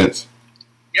make sense?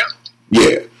 Yep.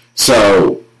 Yeah.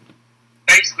 So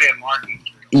basically a marking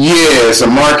drill. Yeah, it's a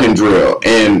marking drill,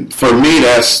 and for me,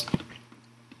 that's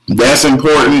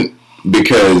important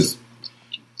because.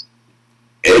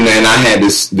 And then I had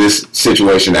this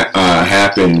situation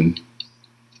happen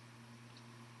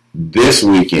this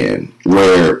weekend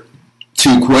where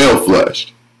 2 quail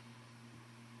flushed.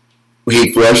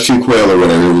 He flushed 2 quail or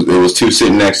whatever. It was 2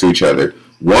 sitting next to each other.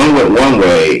 One went one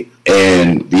way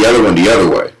and the other one the other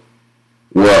way.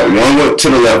 Well, one went to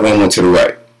the left, one went to the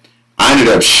right. I ended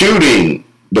up shooting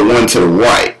the one to the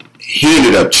right. He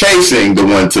ended up chasing the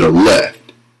one to the left.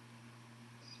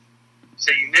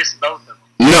 So you missed both of them.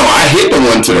 No, I hit the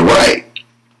one to the right.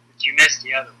 But you missed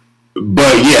the other one.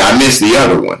 But yeah, I missed the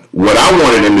other one. What I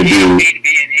wanted him to do. You need to be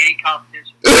in any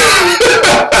competition.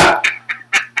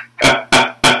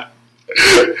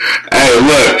 Hey,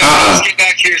 look. Let's get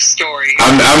back to your story.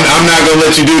 I'm not gonna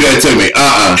let you do that to me.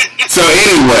 So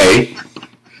anyway,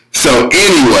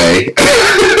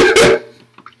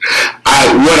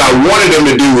 what I wanted him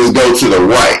to do was go to the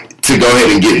right to go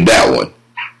ahead and get that one.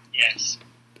 Yes.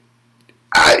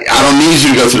 I don't need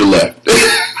you to go to the left.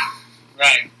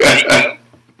 Right. There you go.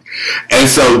 And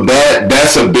so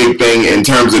that's a big thing in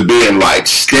terms of being like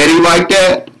steady like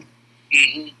that.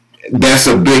 Mm-hmm. That's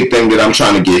a big thing that I'm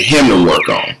trying to get him to work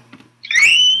on.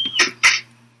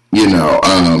 You know,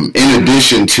 in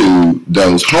addition to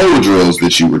those hole drills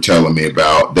that you were telling me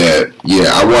about, that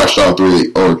I watched all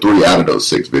 3 out of those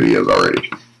 6 videos already.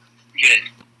 Good.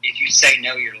 If you say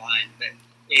no, you're lying. But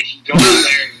if you go out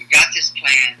there and you got this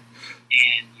plan,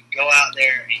 and you go out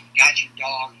there and you got your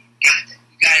dog, you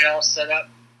got it all set up,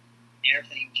 and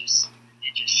everything just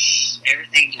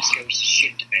goes to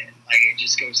shit to bed. Like it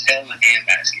just goes hell in a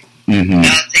handbasket. Mm-hmm.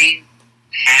 Nothing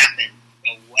happened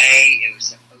the way it was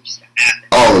supposed to happen.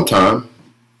 All the time.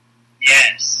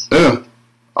 Yes. Yeah.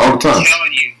 All the time. I'm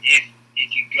telling you,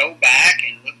 if you go back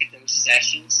and look at those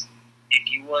sessions,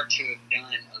 if you were to have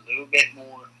done a little bit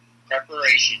more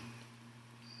preparation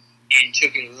and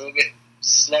took it a little bit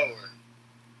slower,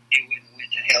 it wouldn't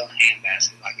went to hell in a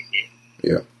handbasket like it did.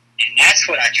 Yeah. And that's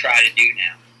what I try to do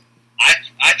now.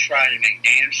 I try to make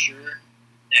damn sure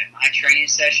that my training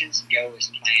sessions go as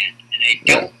planned, and they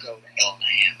don't go to hell in a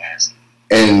handbasket.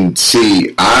 And see,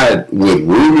 with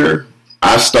Ruger,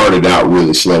 I started out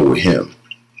really slow with him.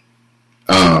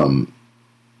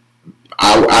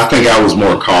 I think I was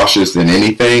more cautious than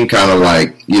anything, kind of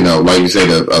like, you know, like you said,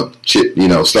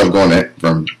 stuff going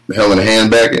from hell in a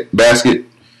handbasket.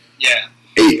 Yeah.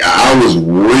 I was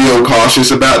real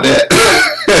cautious about that.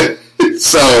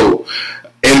 So,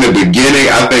 in the beginning,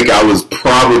 I think I was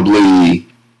probably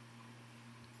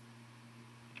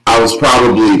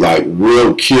like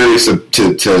real curious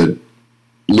to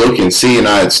look and see, and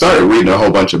I had started reading a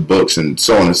whole bunch of books and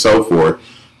so on and so forth.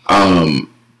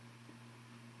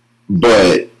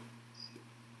 But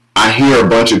I hear a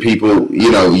bunch of people, you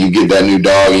know, you get that new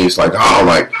dog and it's like, oh,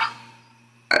 like,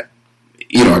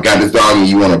 you know, I got this dog and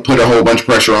you want to put a whole bunch of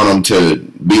pressure on him to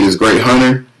be this great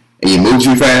hunter, and you move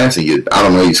too fast and you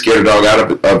scare the dog out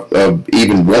of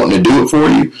even wanting to do it for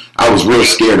you. I was real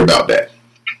scared about that.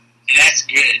 And that's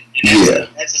good. And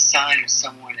that's a sign of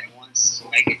someone that wants to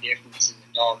make a difference in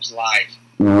the dog's life.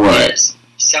 Right. It's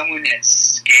someone that's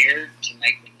scared to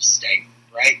make the mistake,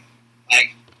 right?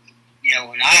 Like, you know,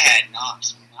 when I had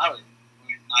Knox, when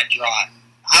I drive,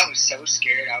 I was so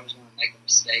scared I was going to make a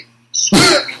mistake.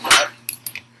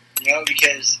 You know,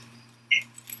 because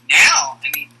now, I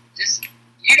mean, just,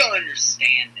 you don't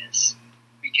understand this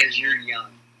because you're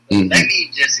young. But let me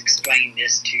just explain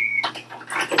this to you.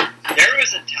 There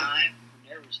was a time when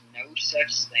there was no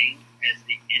such thing as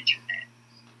the internet.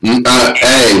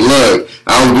 Hey, look,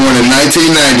 I was born in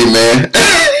 1990, man.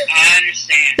 I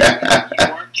understand. You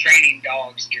weren't training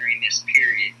dogs during this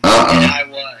period. And I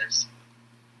was.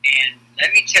 And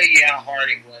let me tell you how hard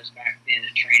it was back then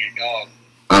to train a dog.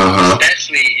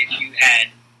 Especially if you had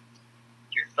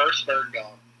your first bird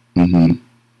dog. Mm-hmm.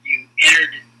 You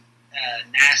entered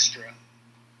Nastra,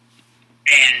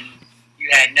 and you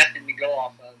had nothing to go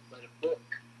off of but a book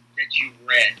that you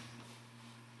read.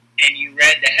 And you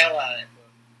read the hell out of that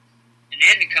book. And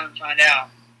then to come find out,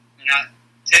 and I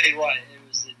tell you what, it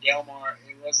was the Delmar,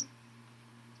 it was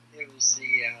the,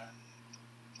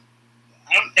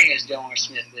 I don't think it was Delmar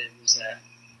Smith, but it was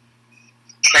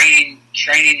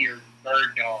training your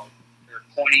bird dog or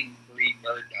pointing breed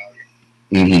bird dog.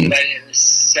 Mm-hmm. But it was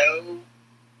so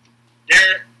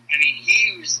there. I mean,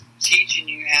 he was teaching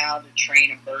you how to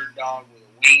train a bird dog with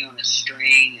a wing on a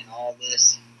string and all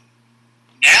this.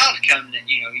 Now it come to,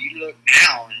 you look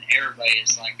now and everybody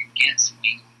is like against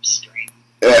wing on a string.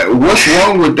 What's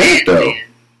wrong with that though?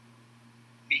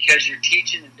 Because you're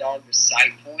teaching the dog the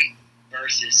sight point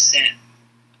versus scent.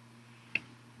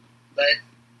 But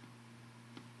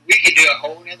we could do a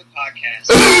whole nother podcast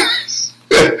on this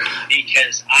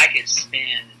because I could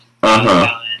spend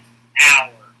about an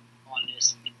hour on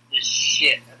this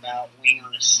shit about wing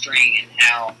on a string and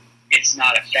how it's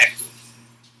not effective.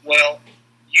 Well,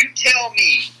 you tell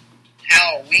me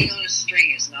how a wing on a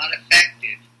string is not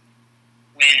effective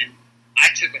when I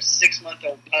took a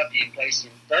 6-month-old puppy and placed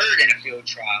him third in a field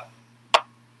trial.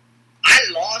 I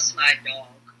lost my dog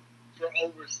for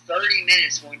over 30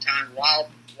 minutes one time wild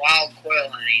quail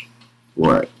hunting.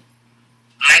 Right.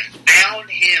 I found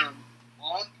him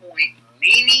on point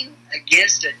leaning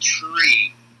against a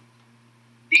tree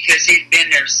because he'd been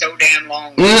there so damn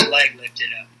long with his leg lifted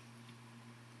up.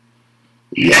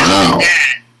 Wow.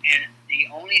 That, and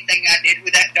the only thing I did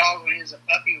with that dog when he was a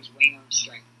puppy was wing on a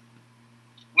string.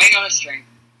 Wing on a string.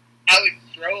 I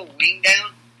would throw a wing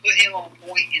down, put him on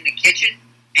point in the kitchen,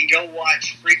 and go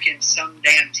watch freaking some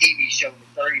damn TV show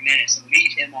for 30 minutes and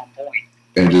leave him on point.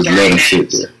 And just let him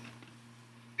sit there.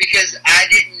 Because I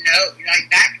didn't know. Like,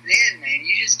 back then, man,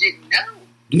 you just didn't know.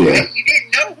 Yeah. Right? You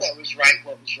didn't know what was right,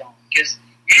 what was wrong. Because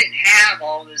you didn't have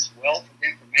all this wealth of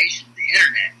information on the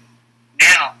internet.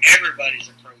 Now, everybody's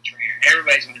a pro trainer.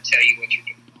 Everybody's going to tell you what you're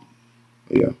doing wrong.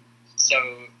 Yeah. So,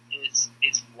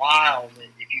 it's wild that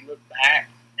if you look back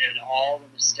at all the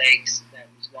mistakes that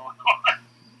was going on,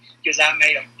 because I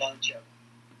made a bunch of them.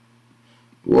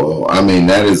 Well, I mean,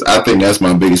 I think that's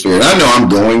my biggest story. I know I'm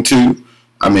going to.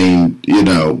 I mean,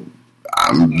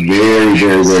 I'm very,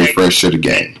 very, very fresh to the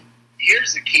game.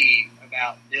 Here's the key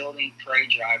about building prey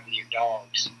drive with your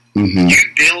dogs. Mm-hmm. You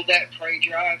build that prey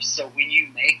drive so when you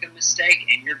make a mistake,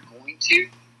 and you're going to,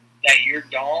 that your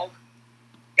dog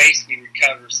basically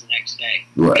recovers the next day.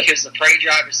 Right. Because the prey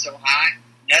drive is so high,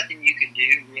 nothing you can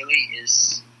do really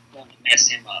is going to mess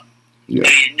him up. Yeah. I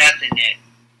mean, nothing that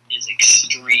is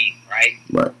extreme, right?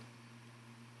 Right.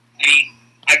 I mean,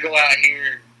 I go out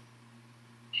here,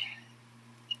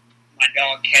 my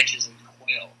dog catches a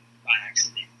quail by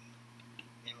accident.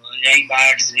 And it ain't by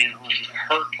accident on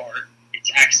her part,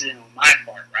 it's accident on my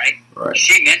part, right? Right.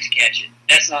 She meant to catch it.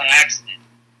 That's not accident.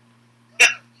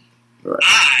 Right.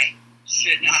 I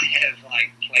should not have,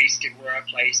 placed it where I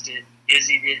placed it,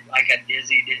 dizzied it like I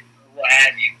dizzied it, or what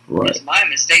have you. Right. It's my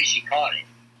mistake she caught it.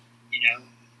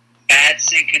 Bad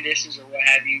scent conditions or what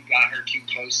have you got her too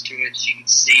close to it. She could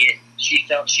see it. She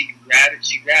felt she could grab it.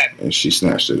 She grabbed it. And she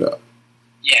snatched it up.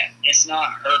 Yeah, it's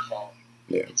not her fault.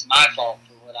 Yeah. It's my fault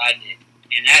for what I did.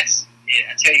 And that's it.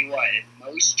 I tell you what, if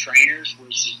most trainers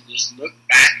would just look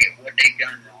back at what they've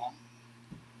done wrong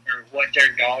or what their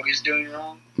dog is doing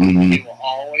wrong, Mm-hmm. they will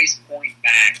always point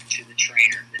back to the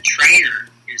trainer. The trainer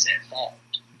is at fault.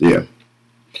 Yeah.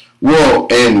 Well,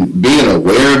 and being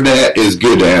aware of that is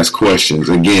good to ask questions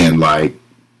again,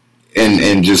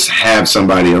 and just have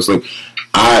somebody else.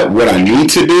 What I need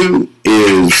to do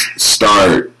is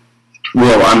start.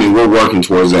 Well, I mean, we're working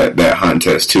towards that hunt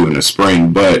test too in the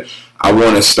spring, but I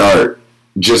want to start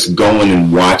just going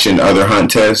and watching other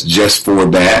hunt tests just for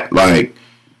that.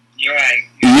 You're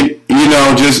right.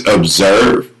 Just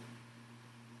observe.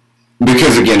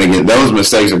 Because again, those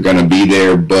mistakes are going to be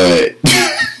there, but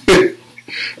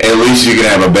at least you can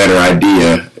have a better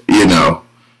idea,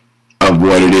 of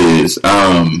what it is.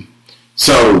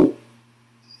 So,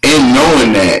 in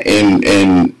knowing that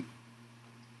and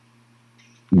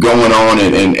going on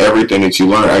and everything that you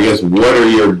learn, I guess, what are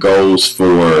your goals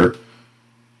for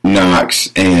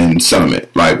Knox and Summit?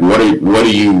 Where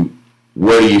do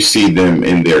you see them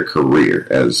in their career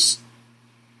as?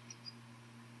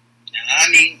 I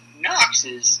mean, Knox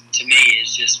to me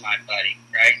is just my buddy,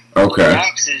 right? Okay.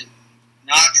 Knox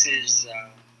is,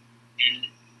 and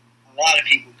a lot of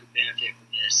people could benefit from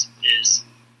this,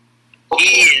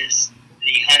 he is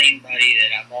the hunting buddy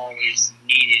that I've always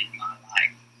needed in my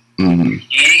life. Mm-hmm.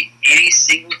 Any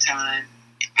single time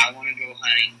I want to go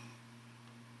hunting,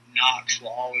 Knox will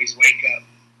always wake up.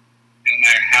 No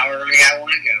matter how early I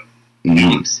want to go, Mm-hmm.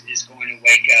 Knox is going to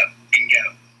wake up and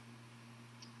go.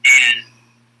 And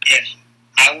if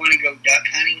I want to go duck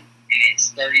hunting and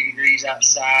it's 30 degrees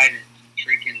outside and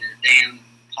freaking the damn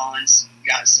pond's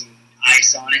got some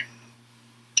ice on it,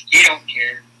 he don't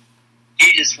care.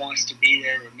 He just wants to be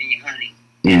there with me hunting.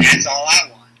 And that's all I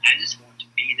want. I just want to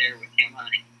be there with him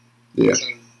hunting. Yeah. So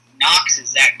Knox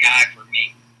is that guy for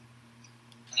me.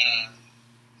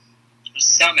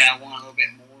 Summit, I want a little bit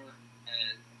more,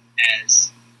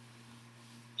 as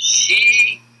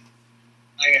she,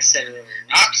 like I said earlier,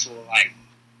 Knoxville, like,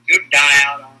 he'll die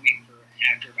out on me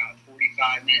after about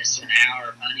 45 minutes to an hour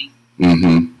of hunting,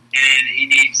 and he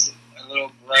needs a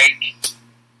little break,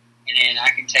 and then I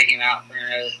can take him out for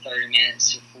another 30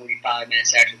 minutes to 45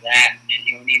 minutes after that, and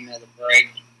he'll need another break,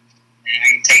 and I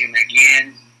can take him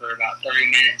again for about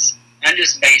 30 minutes. I'm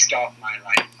just based off my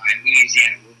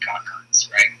Louisiana woodcock hunts,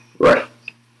 right? Right.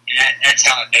 And that's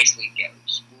how it basically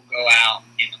goes. We'll go out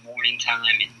in the morning time,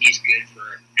 and he's good for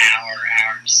an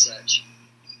hour and such.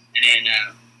 And then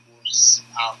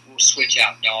we'll switch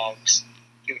out dogs.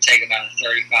 He'll take about a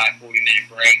 35, 40-minute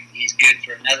break. He's good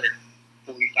for another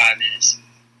 45 minutes.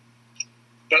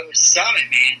 But with Summit,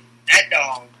 man, that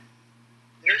dog,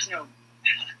 there's no...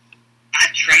 I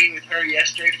trained with her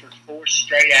yesterday for 4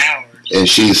 straight hours. And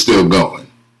she's still going.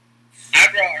 I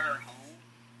brought her home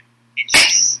and she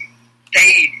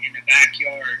stayed in the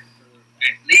backyard for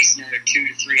at least another 2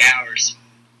 to 3 hours,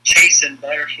 chasing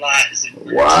butterflies and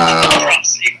birds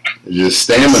across the yard. Just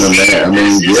stamina, man. I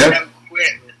mean, yeah. Don't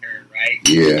quit with her, right?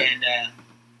 Yeah. And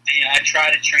I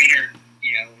try to train her,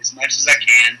 as much as I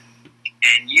can.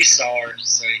 And you saw her,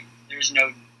 so there's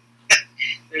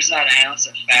not an ounce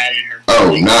of fat in her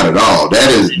body. Oh, not at all.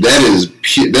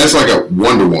 That's like a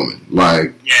Wonder Woman.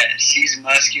 Like, yeah, she's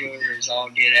muscular as all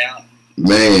get out.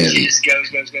 Man. She just goes.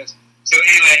 So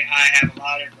anyway, I have a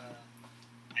lot of,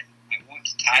 I want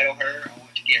to title her. I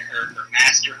want to get her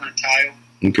master hunt title.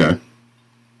 Okay.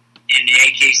 In the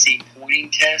AKC pointing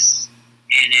tests.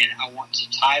 And then I want to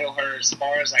title her as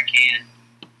far as I can.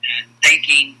 And I'm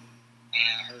thinking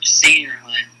her senior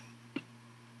hunt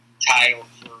title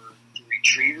for the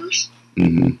retrievers.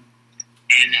 Mm-hmm.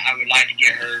 And I would like to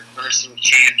get her versatile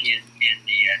champion in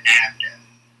the NAVDA.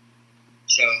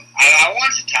 So I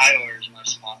want to title her as much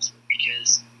as possible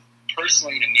because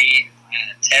personally to me,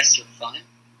 tests are fun.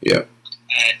 Yeah.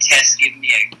 Tests give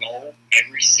me a goal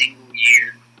every single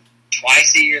year.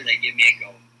 Twice a year they give me a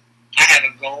goal. I have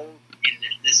a goal in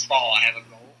this fall. I have a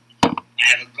goal. I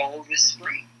have a goal this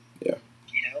spring. Yeah.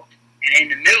 And in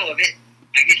the middle of it,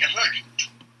 I get to hunt.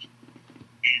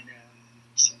 And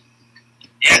so,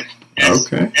 yeah,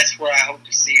 that's where I hope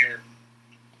to see her.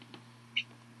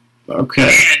 Okay.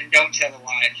 And don't tell the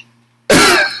wife.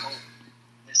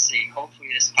 Let's see. Hopefully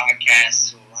this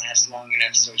podcast will last long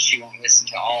enough so she won't listen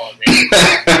to all of it.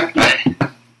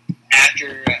 But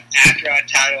after I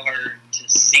title her to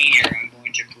senior, I'm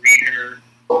going to breed her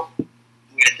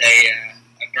with a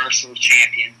versatile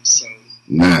champion. So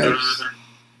nice.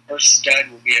 Her stud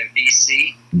will be a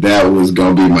VC. That was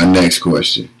going to be my next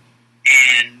question.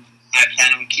 And I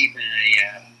plan on keeping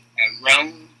a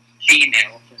roan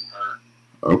female from her.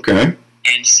 Okay.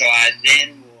 And so I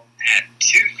then will have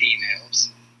 2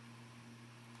 females.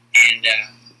 And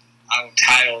I will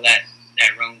title that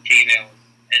roan female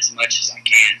as much as I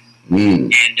can.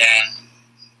 And I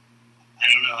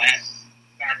don't know.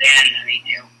 By then,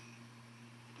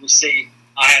 we'll see.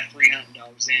 I have 3 hunting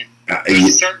dogs in. At a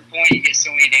certain point, you get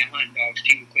so many damn hunting dogs,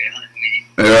 people quit hunting with you.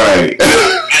 Right.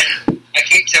 I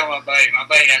keep telling my buddy. My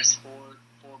buddy has 4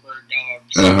 bird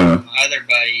dogs. Uh-huh. My other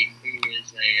buddy, who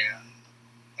is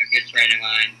a good friend of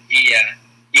mine, he had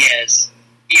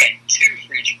 2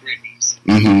 French Brittany's.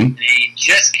 Mm-hmm. And he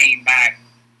just came back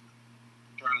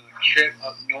from a trip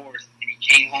up north, and he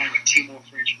came home with 2 more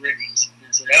French Brittany's. And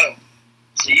I said, "Oh,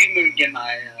 so you moved in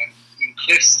my in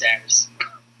cliff status."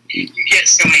 You get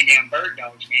so many damn bird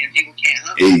dogs, man. People can't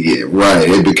hunt. Yeah, right.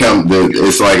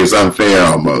 It's like it's unfair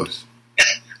almost.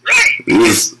 Right.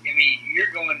 Because,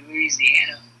 you're going to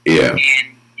Louisiana. Yeah.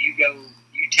 And you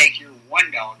take your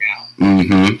 1 dog out.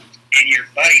 Mm-hmm. And your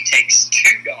buddy takes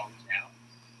 2 dogs out.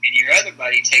 And your other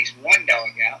buddy takes 1 dog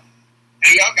out.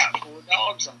 And y'all got 4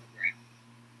 dogs on the ground.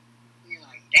 And you're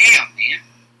like, damn, man.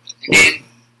 And then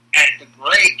at the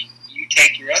break, you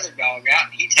take your other dog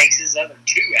out. And he takes his other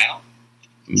 2 out.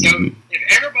 So if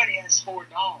everybody has 4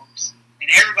 dogs and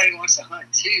everybody wants to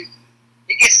hunt too,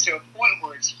 it gets to a point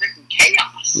where it's freaking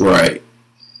chaos. Right.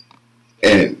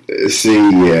 And see,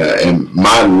 and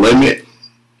my limit,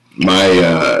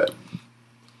 my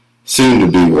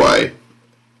soon-to-be wife,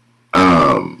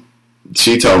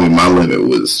 she told me my limit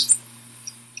was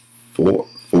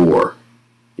 4.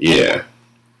 Yeah.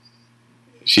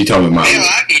 She told me my limit.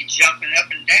 I'd be jumping up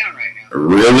and down right now.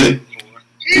 Really? 4.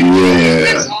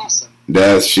 Yeah. That's awesome.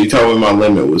 She told me my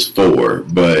limit was 4,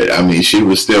 but she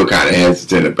was still kind of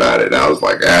hesitant about it. I was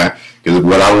like, because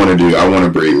what I want to do, I want to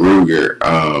breed Ruger.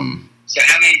 So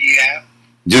how many do you have?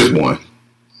 Just 1.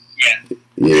 Yeah.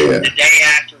 Yeah. The day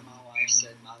after my wife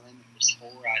said my limit was 4,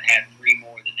 I'd have 3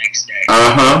 more the next day.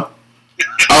 Uh-huh.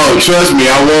 Oh, trust me,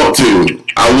 I want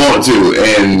to.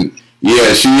 And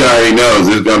yeah, she already knows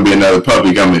there's gonna be another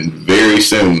puppy coming very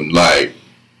soon. Like,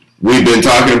 we've been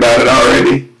talking about it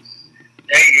already.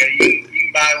 There you go. You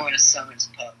can buy one of Summit's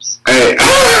pups. Hey.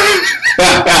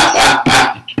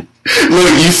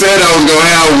 Look, you said I was gonna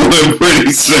have one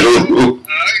pretty soon.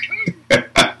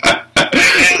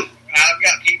 I've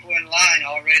got people in line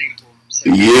already for them. So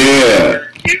yeah.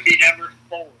 You'd be number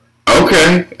 4.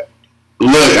 Okay.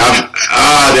 Look,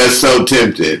 that's so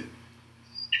tempting.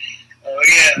 Oh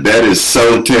yeah. That is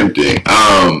so tempting.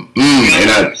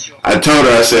 And I told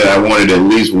her, I said I wanted at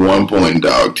least 1 point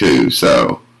dog too.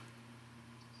 So,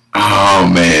 oh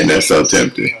man, that's so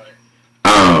tempting.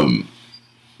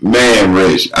 Man,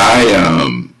 Rich, I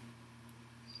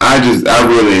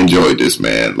really enjoyed this,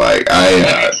 man. Like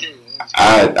I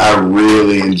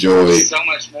really enjoyed. There's so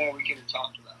much more we could have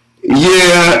talked about.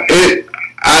 Yeah,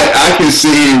 I can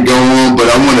see it go on, but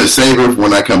I want to save it for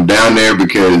when I come down there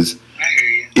because. I hear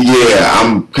you. Yeah,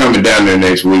 I'm coming down there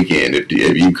next weekend. If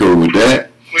you cool with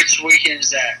that. Which weekend is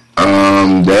that?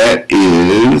 That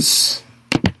is.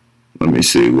 Let me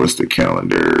see. What's the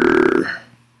calendar?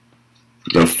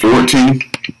 The 14th.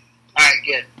 All right,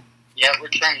 good. Yeah, we're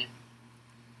training.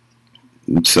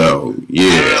 So I don't know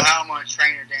yeah. how I'm gonna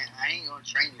train her down. I ain't gonna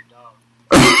train your dog.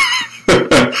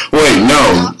 Wait,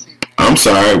 no. I'm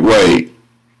sorry. Wait,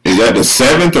 is that the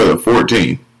 7th or the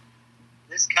 14th?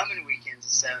 This coming weekend's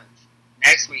the 7th.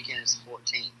 Next weekend is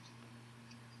 14th.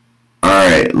 All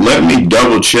right, let me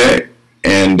double check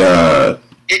and.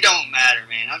 It don't matter,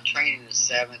 man. I'm training the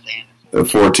 7th and The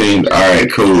 14th. All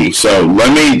right, cool. So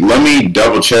let me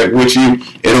double check with you.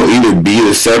 It'll either be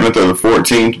the 7th or the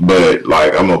 14th, but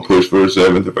like I'm gonna push for the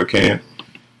 7th if I can.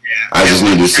 Yeah. I just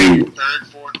need to see. 3rd,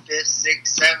 4th, 5th,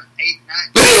 6th, 7th, 8th,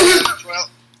 9th, 10th, 12th,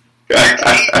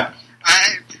 13th. I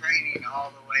am training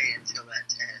all the way until that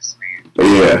test, man.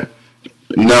 Yeah.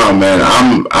 No, man.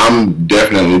 I'm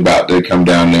definitely about to come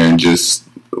down there and just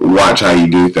watch how you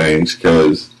do things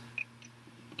because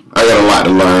I got a lot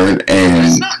to learn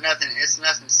and. It's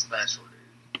nothing special,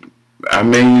 dude. I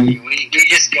mean. We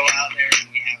just go out there and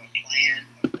we have a plan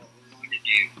of what we're going to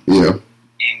do. Yeah.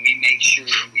 And we make sure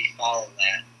that we follow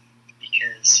that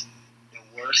because the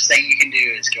worst thing you can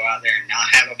do is go out there and not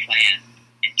have a plan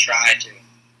and try to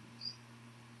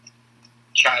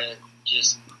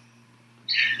just,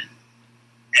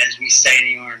 as we say in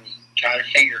the Army, try to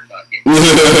finger fuck it.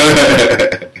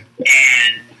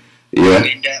 And you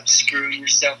end up screwing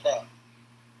yourself up.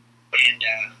 And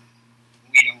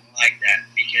we don't like that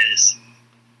because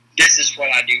this is what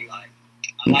I do like.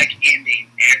 I like ending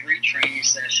every training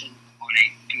session on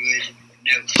a good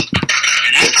note.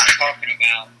 And I'm not talking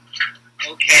about,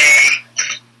 okay,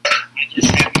 I just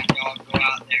had my dog go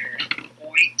out there and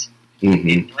point,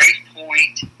 and break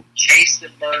point, chase the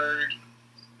bird,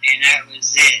 and that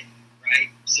was it, right?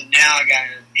 So now I got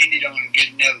to end it on a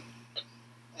good note.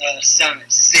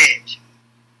 Summit, sit.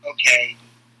 Okay,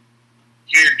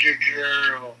 you're a good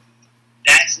girl.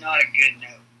 That's not a good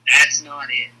note. That's not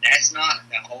it. That's not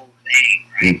the whole thing,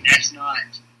 right? That's not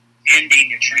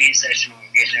ending a training session on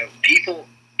a good note. People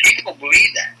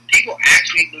believe that. People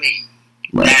actually believe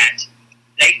that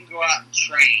they can go out and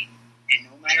train, and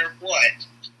no matter what,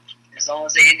 as long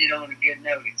as they end it on a good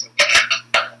note, it's okay.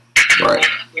 Right.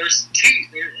 Well,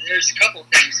 there's a couple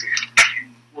things here,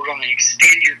 and we're going to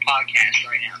extend your podcast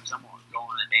right now because I'm going to go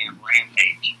on a damn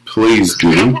rampage. Please do.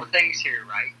 There's a couple things here,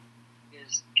 right?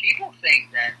 Is people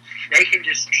think that they can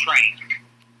just train,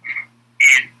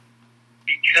 and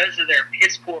because of their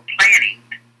piss poor planning,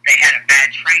 they had a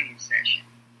bad training session.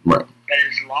 Right. But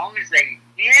as long as they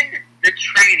end the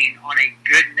training on a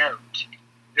good note,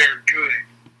 they're good,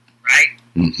 right?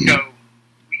 Mm-hmm. So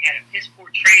we had a piss poor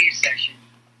training session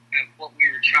of what we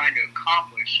were trying to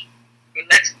accomplish, but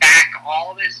let's back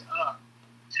all this up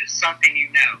to something you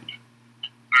know, all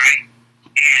right?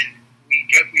 And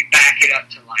we back it up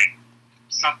to like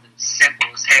something simple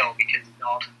as hell because the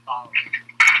dog can follow it,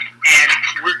 and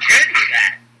we're good with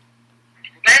that.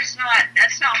 But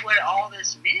that's not what all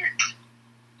this meant.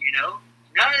 You know,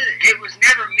 it was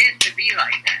never meant to be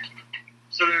like that.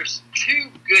 So there's two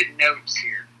good notes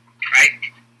here, right?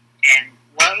 And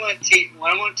what I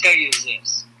want to tell you is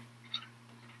this: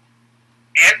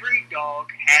 every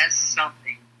dog has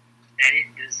something that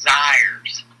it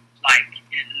desires, like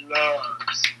it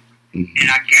loves, and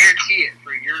I guarantee it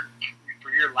for your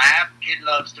lab, it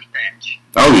loves to fetch.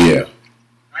 Oh yeah.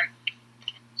 Right.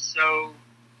 So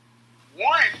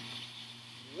one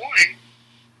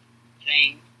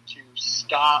thing to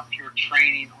stop your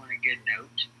training on a good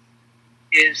note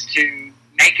is to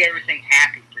make everything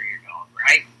happy for your dog,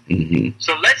 right? Mm-hmm.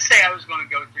 So let's say I was going to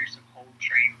go through some hold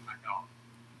training with my dog.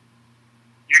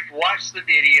 you've watched the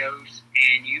videos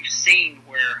and you've seen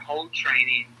where hold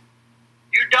training,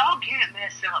 your dog can't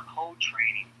mess up hold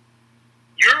training.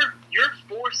 You're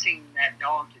forcing that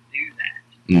dog to do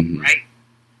that, Mm-hmm. right?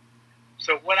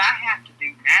 So what I have to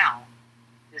do now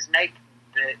is make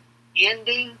the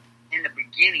ending and the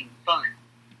beginning fun,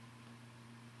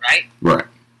 right? Right.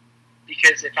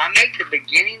 Because if I make the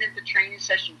beginning of the training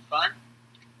session fun,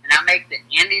 and I make the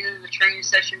ending of the training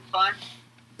session fun,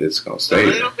 It's going to the stay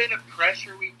little there. bit of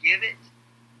pressure we give it,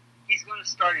 he's going to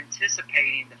start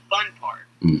anticipating the fun part.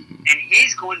 Mm-hmm. And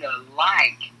he's going to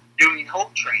like doing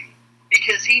hold training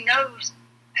because he knows,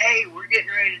 hey, we're getting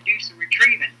ready to do some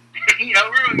retrieving.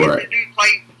 We're going to get to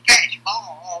play catch,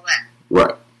 ball, all that.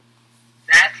 Right.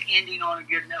 That's ending on a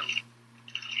good note.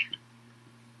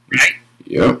 Right?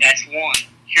 Yep. That's one.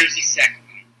 Here's the second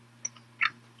one.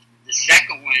 The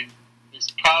second one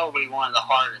is probably one of the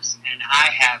hardest, and I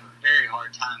have a very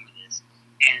hard time with this.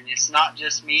 And it's not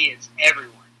just me, it's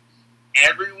everyone.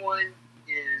 Everyone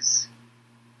is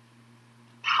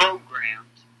programmed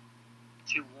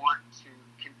to want to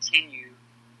continue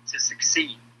to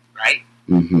succeed, right?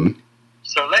 Mm-hmm.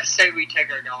 So let's say we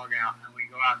take our dog out and we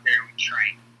go out there and we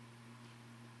train.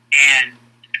 And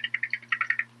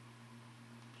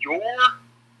your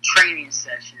training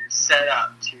session is set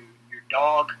up to your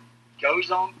dog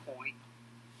goes on point,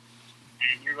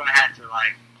 and you're going to have to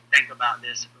think about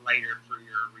this for later for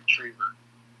your retriever.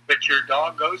 But your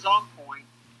dog goes on point,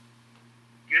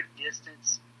 good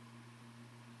distance.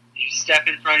 You step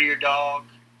in front of your dog,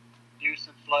 do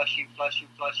some flushing.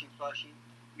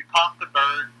 You pop the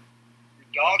bird.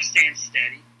 Your dog stands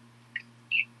steady.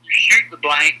 You shoot the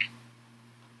blank.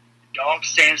 The dog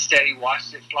stands steady,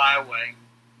 watches it fly away.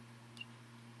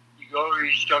 You go over,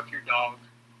 you stroke your dog.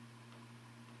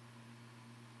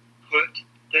 Put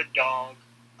the dog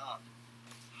up.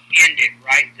 End it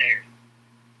right there.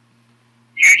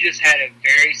 You just had a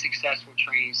very successful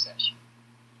training session.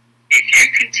 If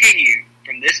you continue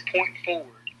from this point forward,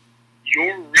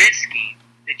 you're risking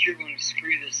that you're going to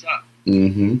screw this up.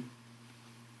 Mm-hmm.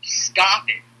 Stop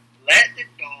it. Let the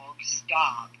dog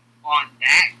stop on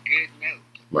that good note.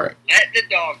 Right. Let the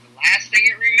dog, the last thing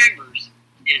it remembers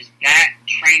is that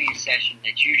training session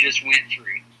that you just went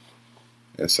through.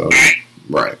 That's all. Right?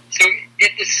 Right. So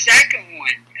if the second one,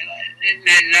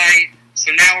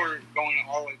 so now we're going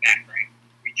all the way back, right?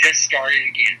 We just started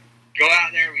again. Go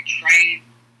out there, we train,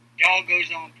 dog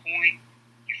goes on point,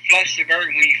 you flush the bird,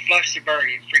 and when you flush the bird,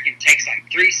 it freaking takes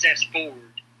 3 steps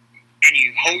forward, and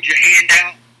you hold your hand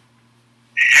out,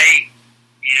 and hey,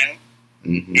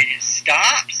 Mm-hmm. and it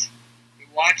stops, it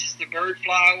watches the bird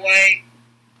fly away,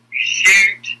 you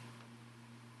shoot,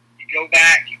 you go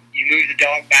back, you move the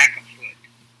dog back a foot,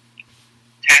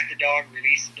 tap the dog,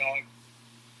 release the dog.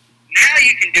 Now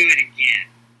you can do it again,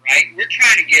 right? We're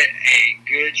trying to get a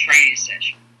good training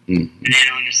session. Mm-hmm. And then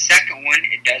on the second one,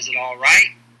 it does it all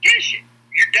right, finish it.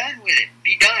 You're done with it.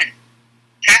 Be done.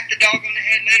 Tap the dog on the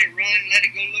head, let it run, let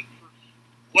it go look for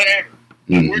whatever.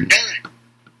 Mm-hmm. We're done.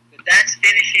 But that's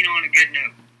finishing on a good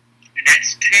note. And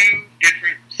that's 2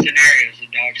 different scenarios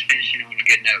of dogs finishing on a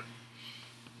good note.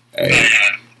 Hey.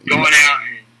 But going out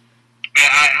and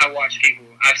I watch people,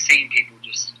 I've seen people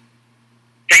just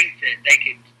think that they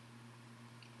could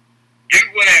do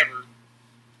whatever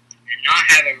and not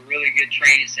have a really good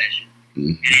training session.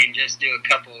 Mm-hmm. And then just do a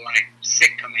couple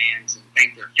sick commands and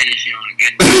think they're finishing on a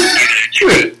good note. Give it a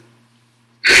treat.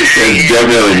 That's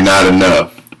definitely not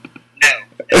enough. No,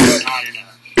 that's not enough.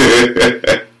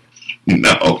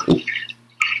 No.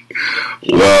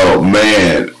 Well,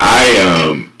 man,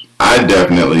 I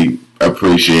definitely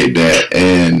appreciate that,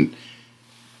 and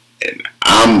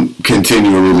I'm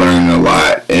continually learning a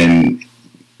lot, and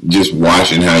just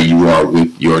watching how you are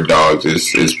with your dogs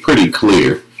is pretty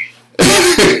clear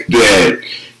that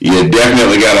you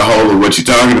definitely got a hold of what you're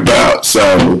talking about.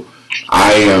 So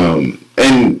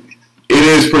and it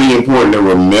is pretty important to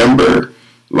remember,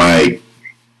 I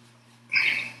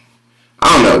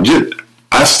don't know,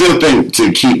 I still think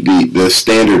to keep the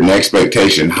standard and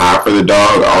expectation high for the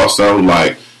dog also,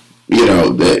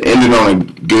 the ending on a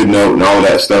good note and all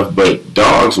that stuff, but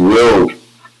dogs will,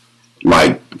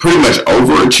 pretty much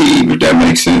overachieve, if that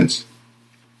makes sense.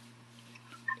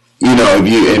 If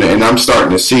you, and I'm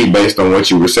starting to see, based on what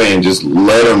you were saying, just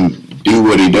let him do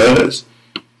what he does.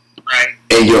 Right.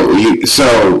 And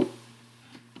so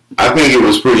I think it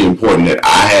was pretty important that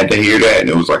I had to hear that, and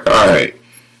it was all right.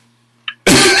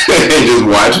 And just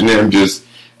watching him just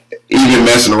even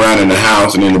messing around in the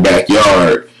house and in the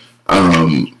backyard,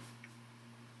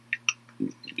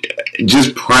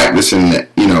 just practicing that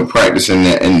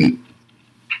and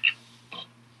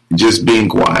just being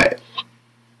quiet.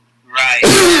 Right.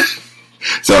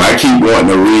 So I keep wanting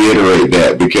to reiterate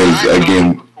that because,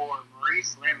 again... Before,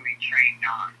 Maurice Lindley trained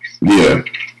Knox. Yeah. And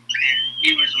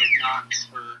he was with Knox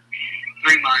for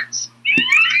 3 months.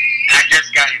 I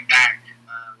just got him back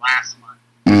last month.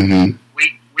 Mm-hmm.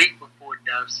 Week before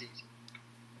dove season.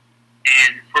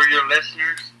 And for your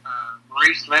listeners,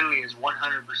 Maurice Lindley is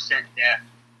 100% deaf.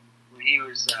 When he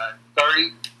was 30,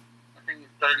 I think he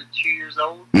was 32 years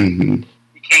old, Mm-hmm.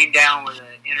 he came down with an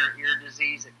inner ear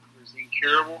disease that was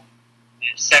incurable, and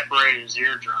it separated his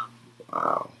eardrum.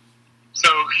 Wow. So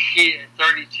he, at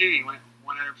 32, he went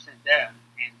 100% deaf,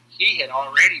 and he had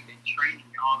already been training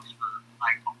dogs for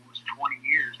like almost 20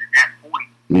 years at that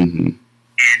point. Mm-hmm.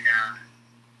 And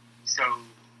so,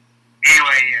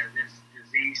 anyway, this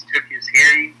disease took his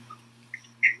hearing,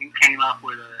 and he came up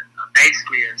with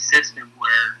basically a system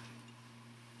where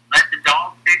let the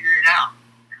dog figure it out.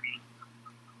 I mean,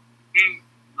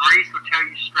 Maurice will tell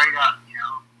you straight up,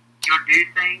 he'll do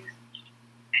things,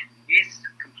 and he's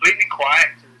completely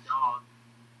quiet to the dog,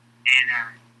 and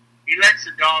he lets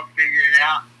the dog figure it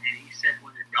out, and he said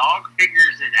when the dog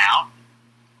figures it out,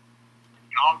 the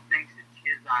dog thinks it's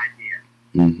his idea.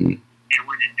 Mm-hmm. And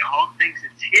when the dog thinks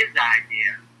it's his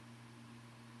idea,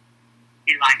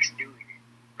 he likes doing it,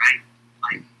 right?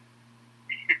 Like,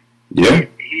 yeah.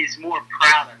 He's more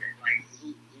proud of it. Like,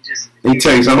 he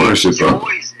takes ownership of it. He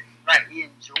enjoys it. Right, he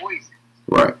enjoys it.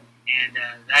 Right. And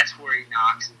that's where he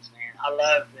Knox is, man. I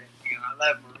love that, I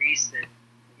love Maurice that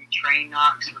he trained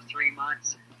Knox for 3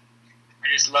 months. I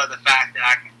just love the fact that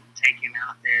I can take him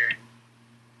out there and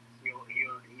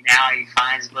now he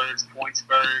finds birds, points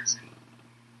birds,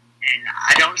 and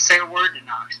I don't say a word to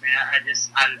Knox, man.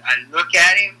 I look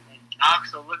at him, and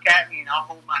Knox will look at me, and I'll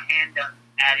hold my hand up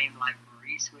at him like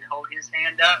Maurice would hold his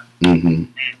hand up, Mm-hmm.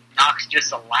 and Knox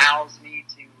just allows me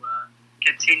to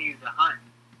continue the hunt.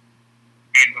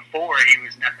 And before, he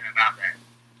was nothing about that.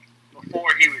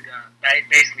 Before, he would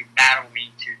basically battle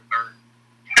me to the bird.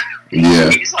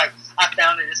 Yeah. He's like, I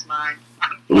found it, it's mine.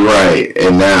 Right,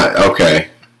 and now,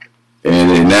 okay.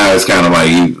 And now it's kind of like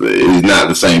he's not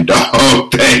the same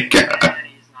dog, thank God. Yeah,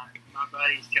 he's not. My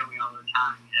buddies tell me all the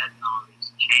time, that dog is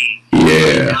changed.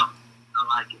 Yeah. I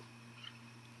like it.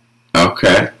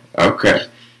 Okay.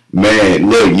 Man,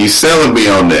 look, you selling me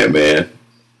on that, man.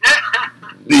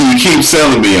 You keep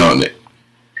selling me on it.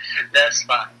 That's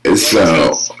fine.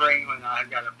 So, spring when I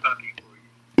got a puppy for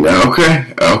you.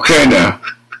 Okay now.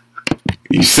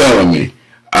 You selling me.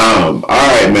 All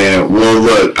right, man. Well,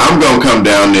 look, I'm gonna come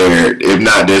down there. If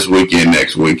not this weekend,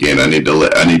 next weekend. I need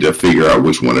to figure out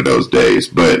which one of those days.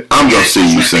 But I'm gonna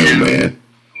see you soon, man.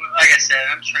 Well, like I said,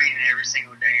 I'm training every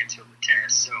single day until the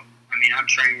test. So, I'm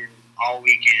training all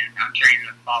weekend. I'm training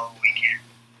the following weekend.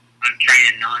 I'm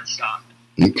training nonstop.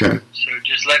 Okay. So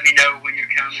just let me know when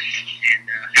you're coming and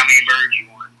how many birds you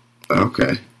want.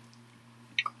 Okay.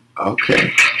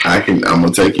 I'm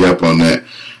gonna take you up on that.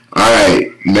 All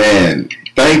right, man.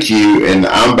 Thank you, and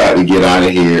I'm about to get out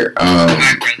of here,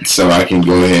 so I can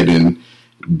go ahead and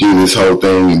do this whole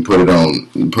thing and put it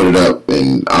up,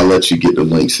 and I'll let you get the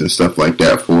links and stuff like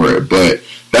that for it. But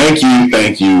thank you, and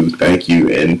thank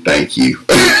you.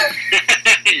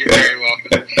 You're very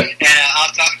welcome. And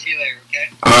I'll talk to you later, okay?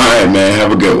 All right, man.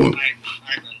 Have a good one.